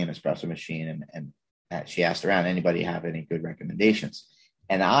wanting an espresso machine, and she asked around, anybody have any good recommendations?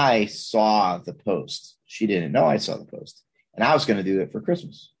 And I saw the post. She didn't know I saw the post, and I was going to do it for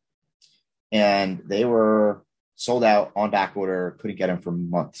Christmas. And they were sold out, on back order, couldn't get them for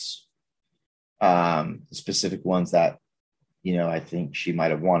months. The specific ones that, I think she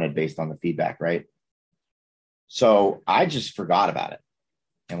might have wanted based on the feedback, right? So I just forgot about it.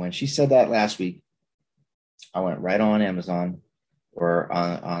 And when she said that last week, I went right on Amazon or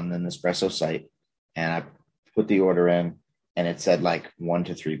on the Nespresso site, and I put the order in, and it said like 1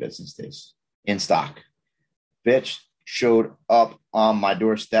 to 3 business days in stock. Bitch showed up on my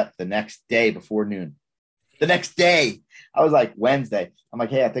doorstep the next day before noon. The next day. I was like, Wednesday. I'm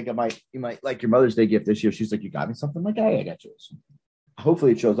like, hey, I think you might like your Mother's Day gift this year. She's like, you got me something? I'm like, hey, I got you something.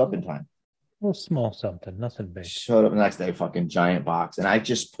 Hopefully it shows up in time. A little small something, nothing big. Showed up the next day, fucking giant box. And I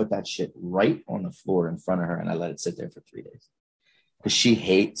just put that shit right on the floor in front of her, and I let it sit there for 3 days. Because she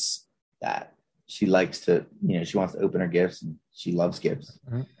hates that. She likes to, she wants to open her gifts, and she loves gifts.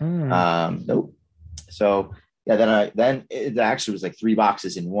 Mm-hmm. Nope. So Yeah, then it actually was like 3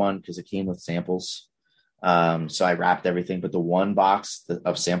 boxes in one because it came with samples. So I wrapped everything, but the one box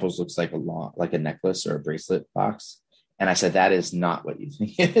of samples looks like like a necklace or a bracelet box. And I said, that is not what you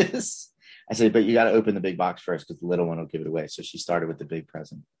think it is. I said, but you got to open the big box first because the little one will give it away. So she started with the big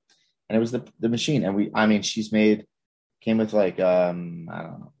present, and it was the machine. And she's came with like, I don't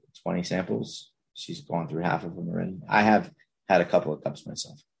know, 20 samples. She's gone through half of them already. I have had a couple of cups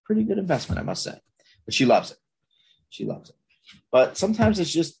myself. Pretty good investment, I must say, but she loves it. She loves it. But sometimes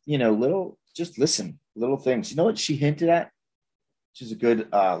it's just, just listen, little things. You know what she hinted at? Which is a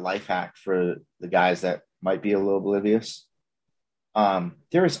good life hack for the guys that might be a little oblivious.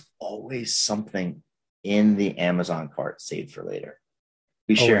 There is always something in the Amazon cart saved for later.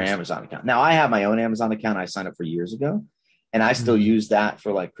 We share an Amazon account. Now, I have my own Amazon account I signed up for years ago, and I still use that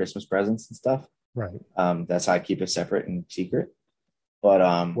for like Christmas presents and stuff. Right. That's how I keep it separate and secret. But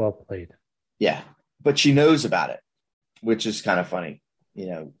well played. Yeah. But she knows about it, which is kind of funny.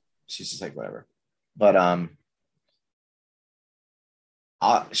 She's just like, whatever. But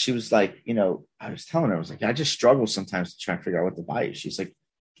she was like, I was telling her, I was like, I just struggle sometimes to try and figure out what to buy you. She's like,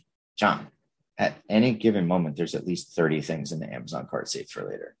 John, at any given moment, there's at least 30 things in the Amazon cart saved for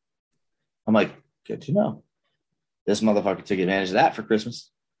later. I'm like, good to know. This motherfucker took advantage of that for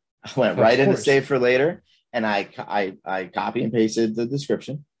Christmas. I went right into save for later, and I copy and pasted the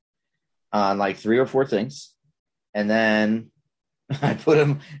description on like 3 or 4 things. And then I put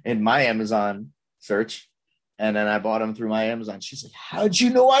them in my Amazon search, and then I bought them through my Amazon. She's like, how'd you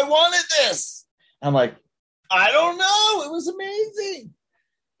know I wanted this? I'm like, I don't know. It was amazing.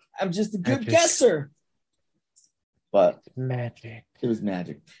 I'm just a good guesser. But magic. It was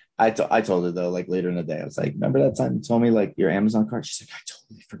magic. I told her, though, like later in the day, I was like, remember that time you told me like your Amazon cart? She's like, I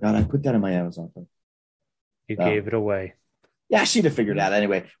totally forgot. I put that in my Amazon cart. You gave it away. Yeah, she'd have figured it out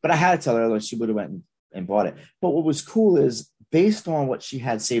anyway. But I had to tell her, she would have went and bought it. But what was cool is based on what she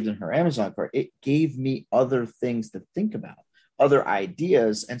had saved in her Amazon cart, it gave me other things to think about, other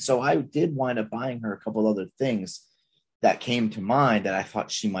ideas. And so I did wind up buying her a couple other things that came to mind that I thought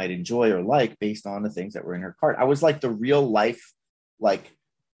she might enjoy or like based on the things that were in her cart. I was like the real life, like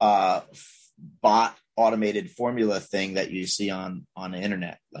bot automated formula thing that you see on the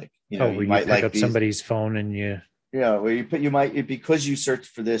internet. Like, you might pick up somebody's phone and where because you search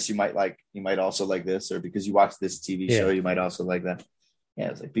for this, you might also like this, or because you watch this TV show, you might also like that. Yeah,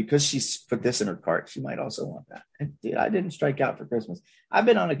 it's like because she's put this in her cart, she might also want that. And dude, I didn't strike out for Christmas. I've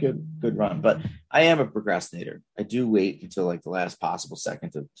been on a good run, but I am a procrastinator. I do wait until like the last possible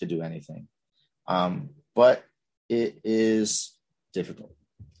second to do anything. But it is difficult,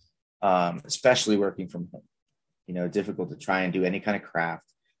 especially working from home. Difficult to try and do any kind of craft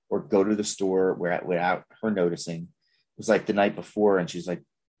or go to the store without her noticing. It was like the night before, and she's like,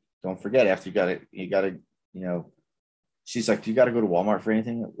 "Don't forget, after you got to, she's like, do you got to go to Walmart for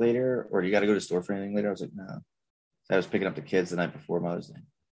anything later? Or do you got to go to the store for anything later?" I was like, no. So I was picking up the kids the night before Mother's Day.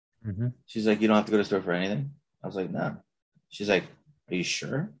 Mm-hmm. She's like, you don't have to go to the store for anything? I was like, no. She's like, are you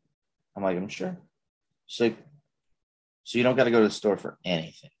sure? I'm like, I'm sure. She's like, so you don't got to go to the store for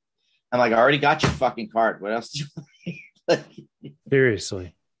anything? I'm like, I already got your fucking card. What else do you like?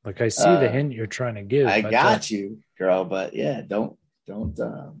 Seriously. Like, I see the hint you're trying to give. I got you, girl. But yeah, don't.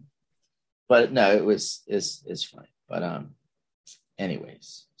 But no, it's fine. But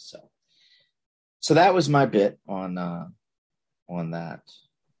anyways, so that was my bit on that.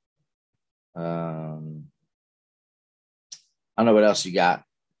 I don't know what else you got.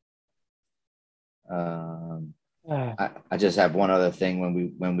 I just have one other thing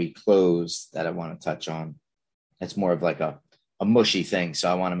when we close that I want to touch on. It's more of like a mushy thing, so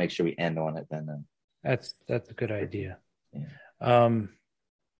I want to make sure we end on it. Then that's a good idea. Yeah.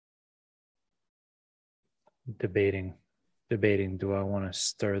 Debating. Do I want to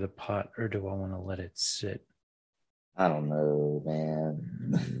stir the pot or do I want to let it sit? I don't know,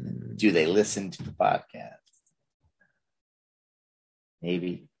 man. Do they listen to the podcast?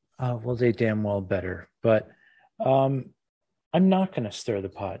 Maybe. Well, they damn well better. But I'm not going to stir the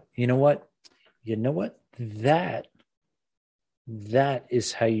pot. You know what? That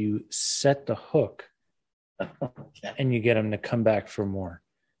is how you set the hook and you get them to come back for more.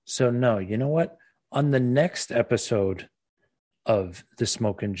 So no, you know what? On the next episode of the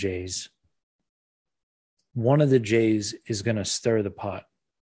Smokin' Jays, one of the Jays is going to stir the pot.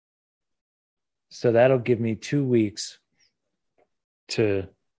 So that'll give me 2 weeks to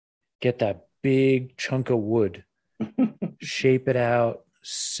get that big chunk of wood, shape it out,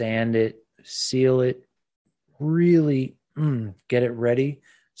 sand it, seal it, really get it ready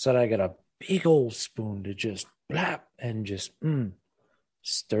so that I got a big old spoon to just blap and just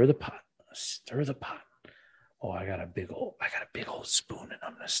stir the pot. Oh, I got a big old spoon, and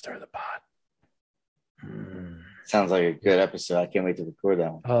I'm gonna stir the pot. Sounds like a good episode. I can't wait to record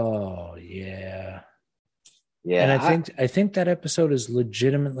that one. Oh yeah. Yeah. And I think that episode is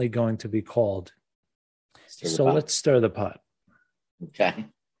legitimately going to be called Let's Stir the Pot. Okay.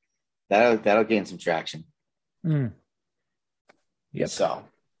 That'll gain some traction. Yep. So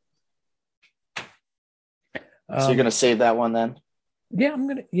you're gonna save that one then? Yeah,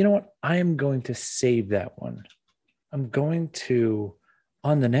 you know what? I am going to save that one. I'm going to,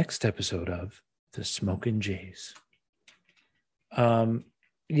 on the next episode of The Smokin' Jays.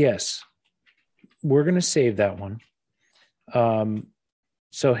 Yes, we're going to save that one.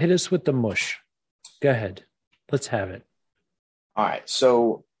 So hit us with the mush. Go ahead. Let's have it. All right.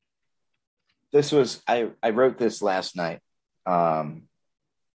 So this was, I wrote this last night.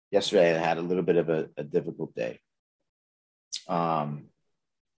 Yesterday I had a little bit of a difficult day.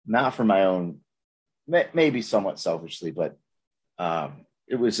 Not for my own, maybe somewhat selfishly, but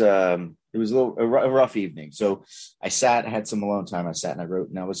it was a rough evening. So I had some alone time. I sat and I wrote,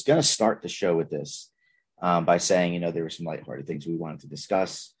 and I was going to start the show with this by saying, there were some lighthearted things we wanted to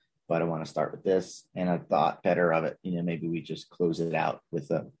discuss, but I want to start with this. And I thought better of it. Maybe we just close it out with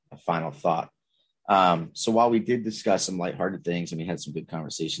a final thought. So while we did discuss some lighthearted things and we had some good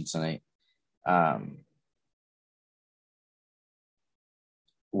conversations tonight,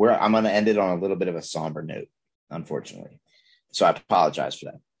 I'm going to end it on a little bit of a somber note, unfortunately. So I apologize for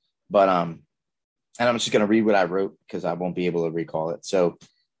that. But and I'm just going to read what I wrote because I won't be able to recall it. So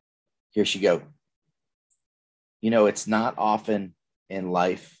here she go. It's not often in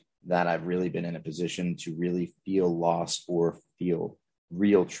life that I've really been in a position to really feel loss or feel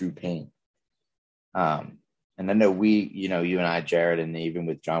real true pain. And I know you and I, Jared, and even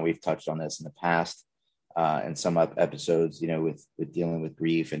with John, we've touched on this in the past. In some episodes, with dealing with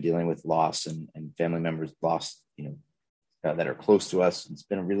grief and dealing with loss and family members lost, that are close to us. It's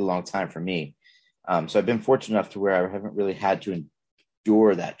been a really long time for me. So I've been fortunate enough to where I haven't really had to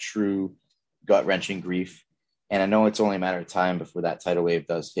endure that true gut-wrenching grief. And I know it's only a matter of time before that tidal wave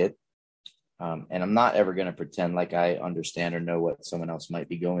does hit. And I'm not ever going to pretend like I understand or know what someone else might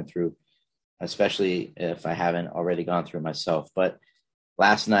be going through, especially if I haven't already gone through it myself. But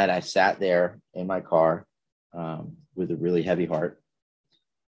last night I sat there in my car with a really heavy heart,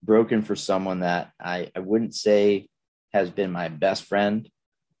 broken for someone that I wouldn't say has been my best friend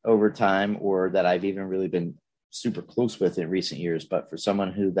over time, or that I've even really been super close with in recent years, but for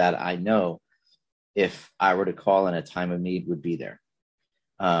someone that I know, if I were to call in a time of need, would be there.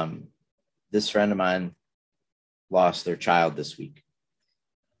 This friend of mine lost their child this week,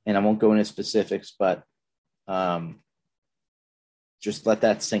 and I won't go into specifics, but just let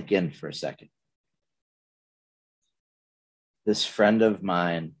that sink in for a second. This friend of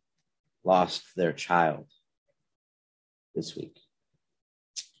mine lost their child this week,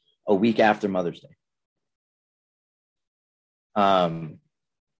 a week after Mother's Day. I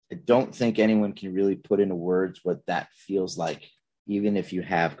don't think anyone can really put into words what that feels like, even if you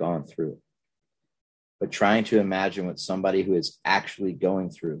have gone through it. But trying to imagine what somebody who is actually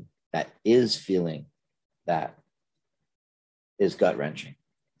going through that is feeling that is gut-wrenching.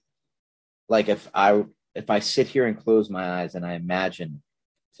 Like if I sit here and close my eyes and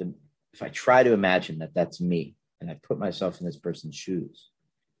if I try to imagine that that's me and I put myself in this person's shoes,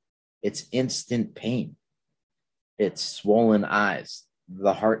 it's instant pain. It's swollen eyes.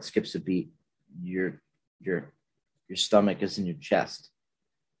 The heart skips a beat. Your stomach is in your chest.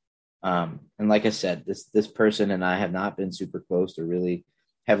 And like I said, this person and I have not been super close or really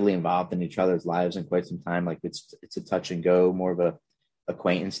heavily involved in each other's lives in quite some time. Like it's a touch and go, more of a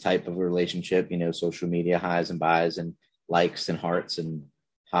acquaintance type of a relationship, social media highs and buys and likes and hearts and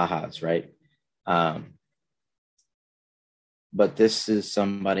ha-has, right? But this is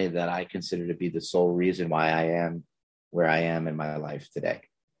somebody that I consider to be the sole reason why I am where I am in my life today.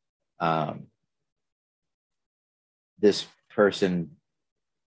 This person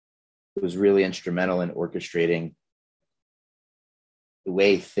was really instrumental in orchestrating the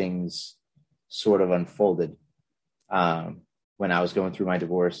way things sort of unfolded when I was going through my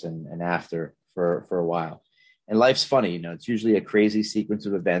divorce and after for a while. And life's funny, it's usually a crazy sequence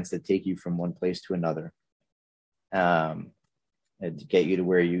of events that take you from one place to another, and to get you to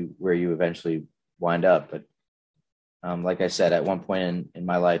where you eventually wind up. But like I said, at one point in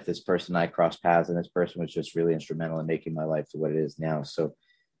my life, this person and I crossed paths, and this person was just really instrumental in making my life to what it is now. So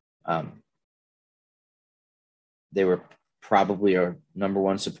they were probably our number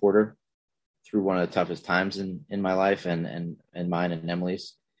one supporter through one of the toughest times in my life and mine and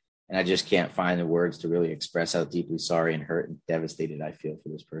Emily's. And I just can't find the words to really express how deeply sorry and hurt and devastated I feel for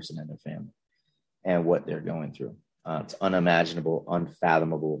this person and their family. and what they're going through. It's unimaginable,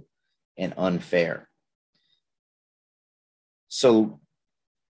 unfathomable, and unfair. So,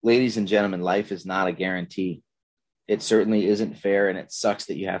 ladies and gentlemen, life is not a guarantee. It certainly isn't fair, and it sucks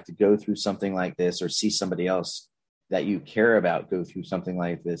that you have to go through something like this or see somebody else that you care about go through something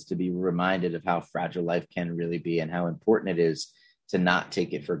like this to be reminded of how fragile life can really be and how important it is to not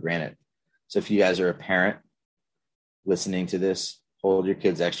take it for granted. So if you guys are a parent listening to this, hold your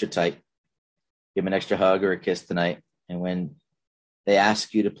kids extra tight, give them an extra hug or a kiss tonight. And when they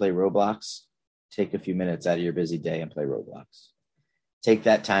ask you to play Roblox, take a few minutes out of your busy day and play Roblox. Take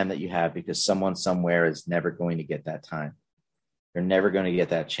that time that you have, because someone somewhere is never going to get that time. You're never going to get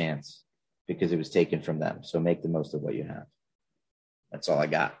that chance because it was taken from them. So make the most of what you have. That's all I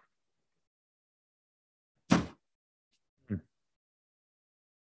got.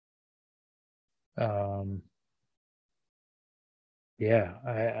 Yeah,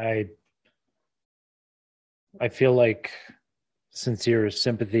 I feel like sincere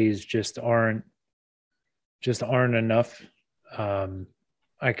sympathies just aren't enough. I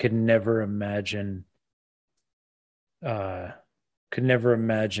could never imagine having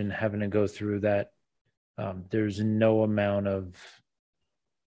to go through that. There's no amount of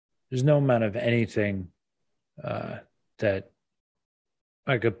anything that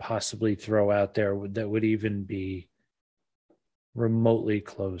I could possibly throw out there that would even be remotely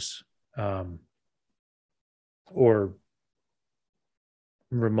close, or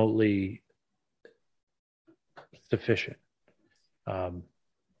remotely sufficient. I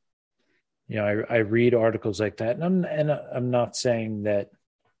read articles like that, and I'm not saying that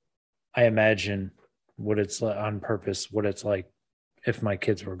I imagine what it's like on purpose, what it's like if my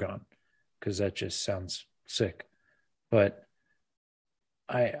kids were gone, because that just sounds sick. But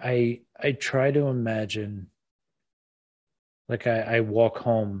I try to imagine, like I walk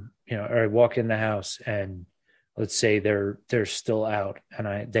home, or I walk in the house, and let's say they're still out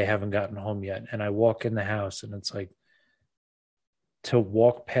and they haven't gotten home yet, and I walk in the house, and it's like, to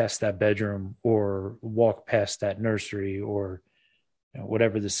walk past that bedroom or walk past that nursery, or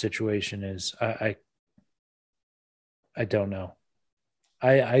whatever the situation is, I don't know.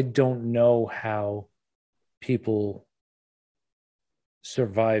 I don't know how people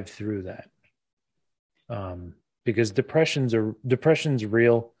survive through that, because depression's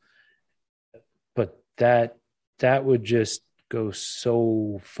real, but that would just go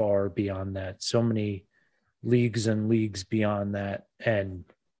so far beyond that, so many leagues and leagues beyond that, and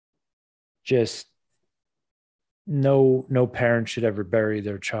just no parent should ever bury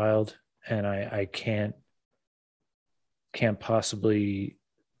their child, and I can't possibly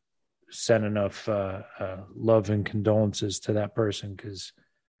send enough love and condolences to that person, because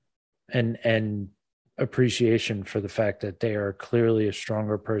and appreciation for the fact that they are clearly a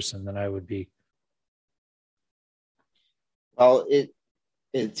stronger person than I would be. Well,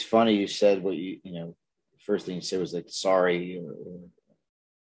 it's funny you said what first thing you said was like sorry or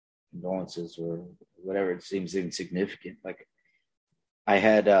condolences or whatever. It seems insignificant. Like I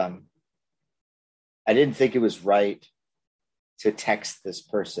didn't think it was right to text this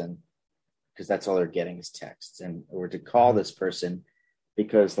person, because that's all they're getting is texts, or to call this person,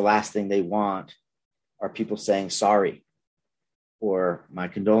 because the last thing they want are people saying sorry or my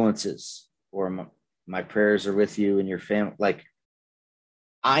condolences or my prayers are with you and your family. Like,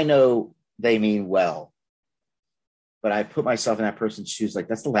 I know they mean well, but I put myself in that person's shoes. Like,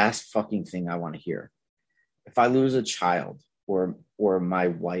 that's the last fucking thing I want to hear. If I lose a child or my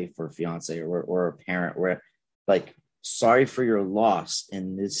wife or fiance or a parent, or like, sorry for your loss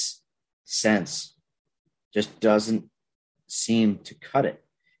in this sense just doesn't seem to cut it.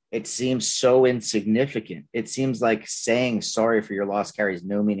 It seems so insignificant. It seems like saying sorry for your loss carries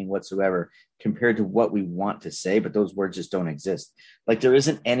no meaning whatsoever compared to what we want to say, but those words just don't exist. Like, there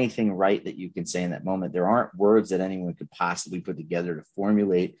isn't anything right that you can say in that moment. There aren't words that anyone could possibly put together to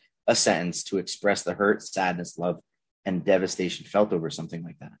formulate a sentence to express the hurt, sadness, love, and devastation felt over something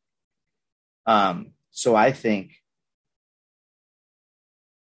like that. So I think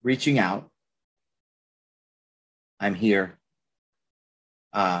reaching out, I'm here,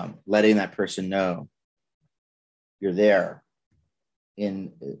 letting that person know you're there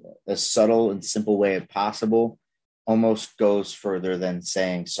in a subtle and simple way as possible almost goes further than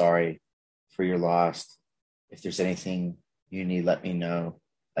saying sorry for your loss. If there's anything you need, let me know.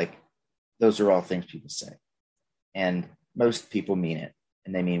 Like, those are all things people say, and most people mean it,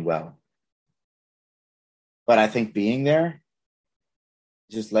 and they mean well. But I think being there,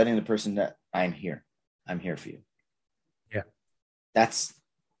 just letting the person know I'm here for you. Yeah. That's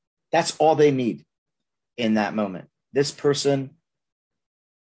all they need in that moment. This person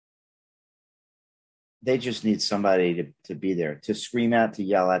they just need somebody to be there, to scream at, to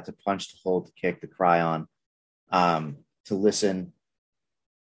yell at, to punch, to hold, to kick, to cry on, to listen.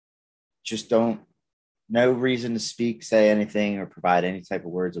 Just no reason to speak, say anything, or provide any type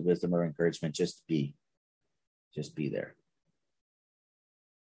of words of wisdom or encouragement. Just be there.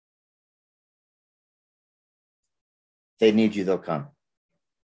 If they need you, they'll come.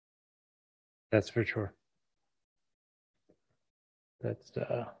 That's for sure. That's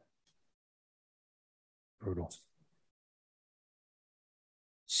brutal.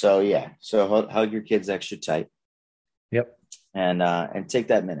 So yeah, hug your kids extra tight. Yep. And take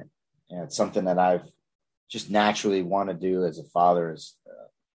that minute. And it's something that I've just naturally want to do as a father, is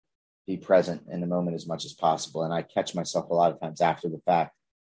be present in the moment as much as possible. And I catch myself a lot of times after the fact.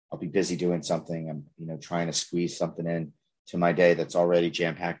 I'll be busy doing something. I'm, trying to squeeze something in to my day that's already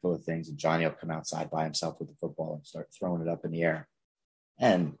jam-packed full of things. And Johnny will come outside by himself with the football and start throwing it up in the air.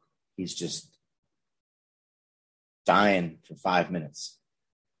 And he's just dying for 5 minutes.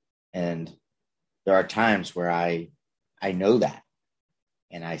 And there are times where I know that,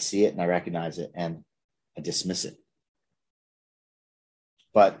 and I see it and I recognize it and I dismiss it.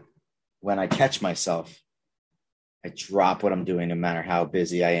 But when I catch myself, I drop what I'm doing, no matter how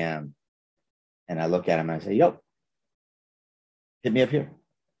busy I am. And I look at him and I say, yo, hit me up here.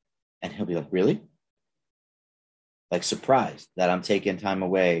 And he'll be like, really? Like surprised that I'm taking time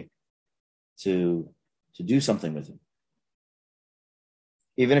away to do something with him.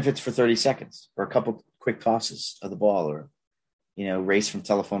 Even if it's for 30 seconds or a couple quick tosses of the ball, or, race from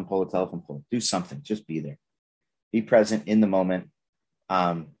telephone pole to telephone pole. Do something. Just be there. Be present in the moment.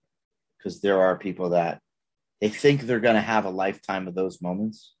 Because there are people that they think they're going to have a lifetime of those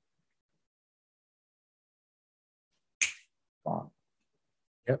moments. Gone.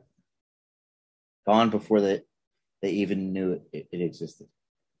 Yep. Gone before they even knew it existed.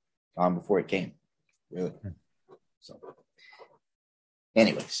 Gone before it came. Really. So,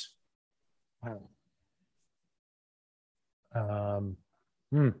 anyways.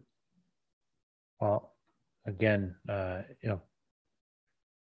 Well, again,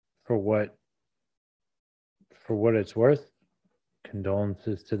 for what it's worth,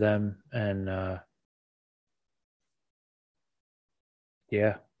 condolences to them, and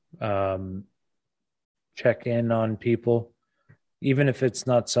check in on people, even if it's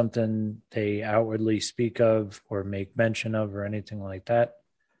not something they outwardly speak of or make mention of or anything like that.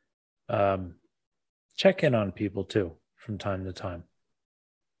 Check in on people too from time to time.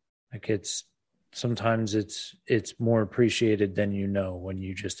 Like sometimes it's more appreciated than when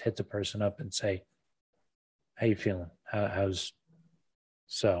you just hit the person up and say, how you feeling? How's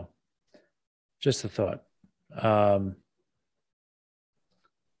so? Just a thought.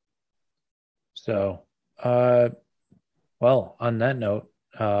 Well, on that note,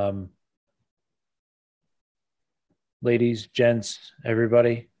 ladies, gents,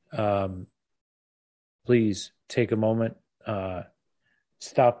 everybody, please take a moment,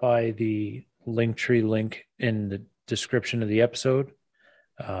 stop by the Linktree link in the description of the episode.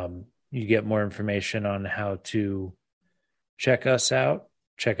 You get more information on how to check us out,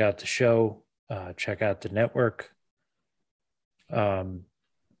 check out the show, check out the network,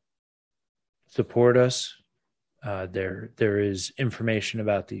 support us. There is information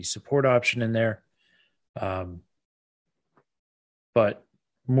about the support option in there. But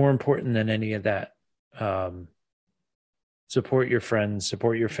more important than any of that, support your friends,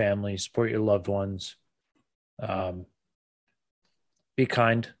 support your family, support your loved ones. Be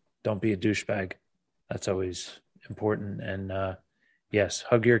kind. Don't be a douchebag. That's always important. And yes,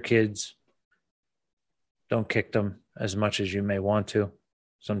 hug your kids. Don't kick them as much as you may want to.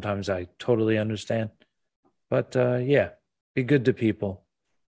 Sometimes I totally understand. But be good to people.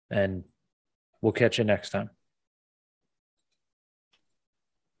 And we'll catch you next time.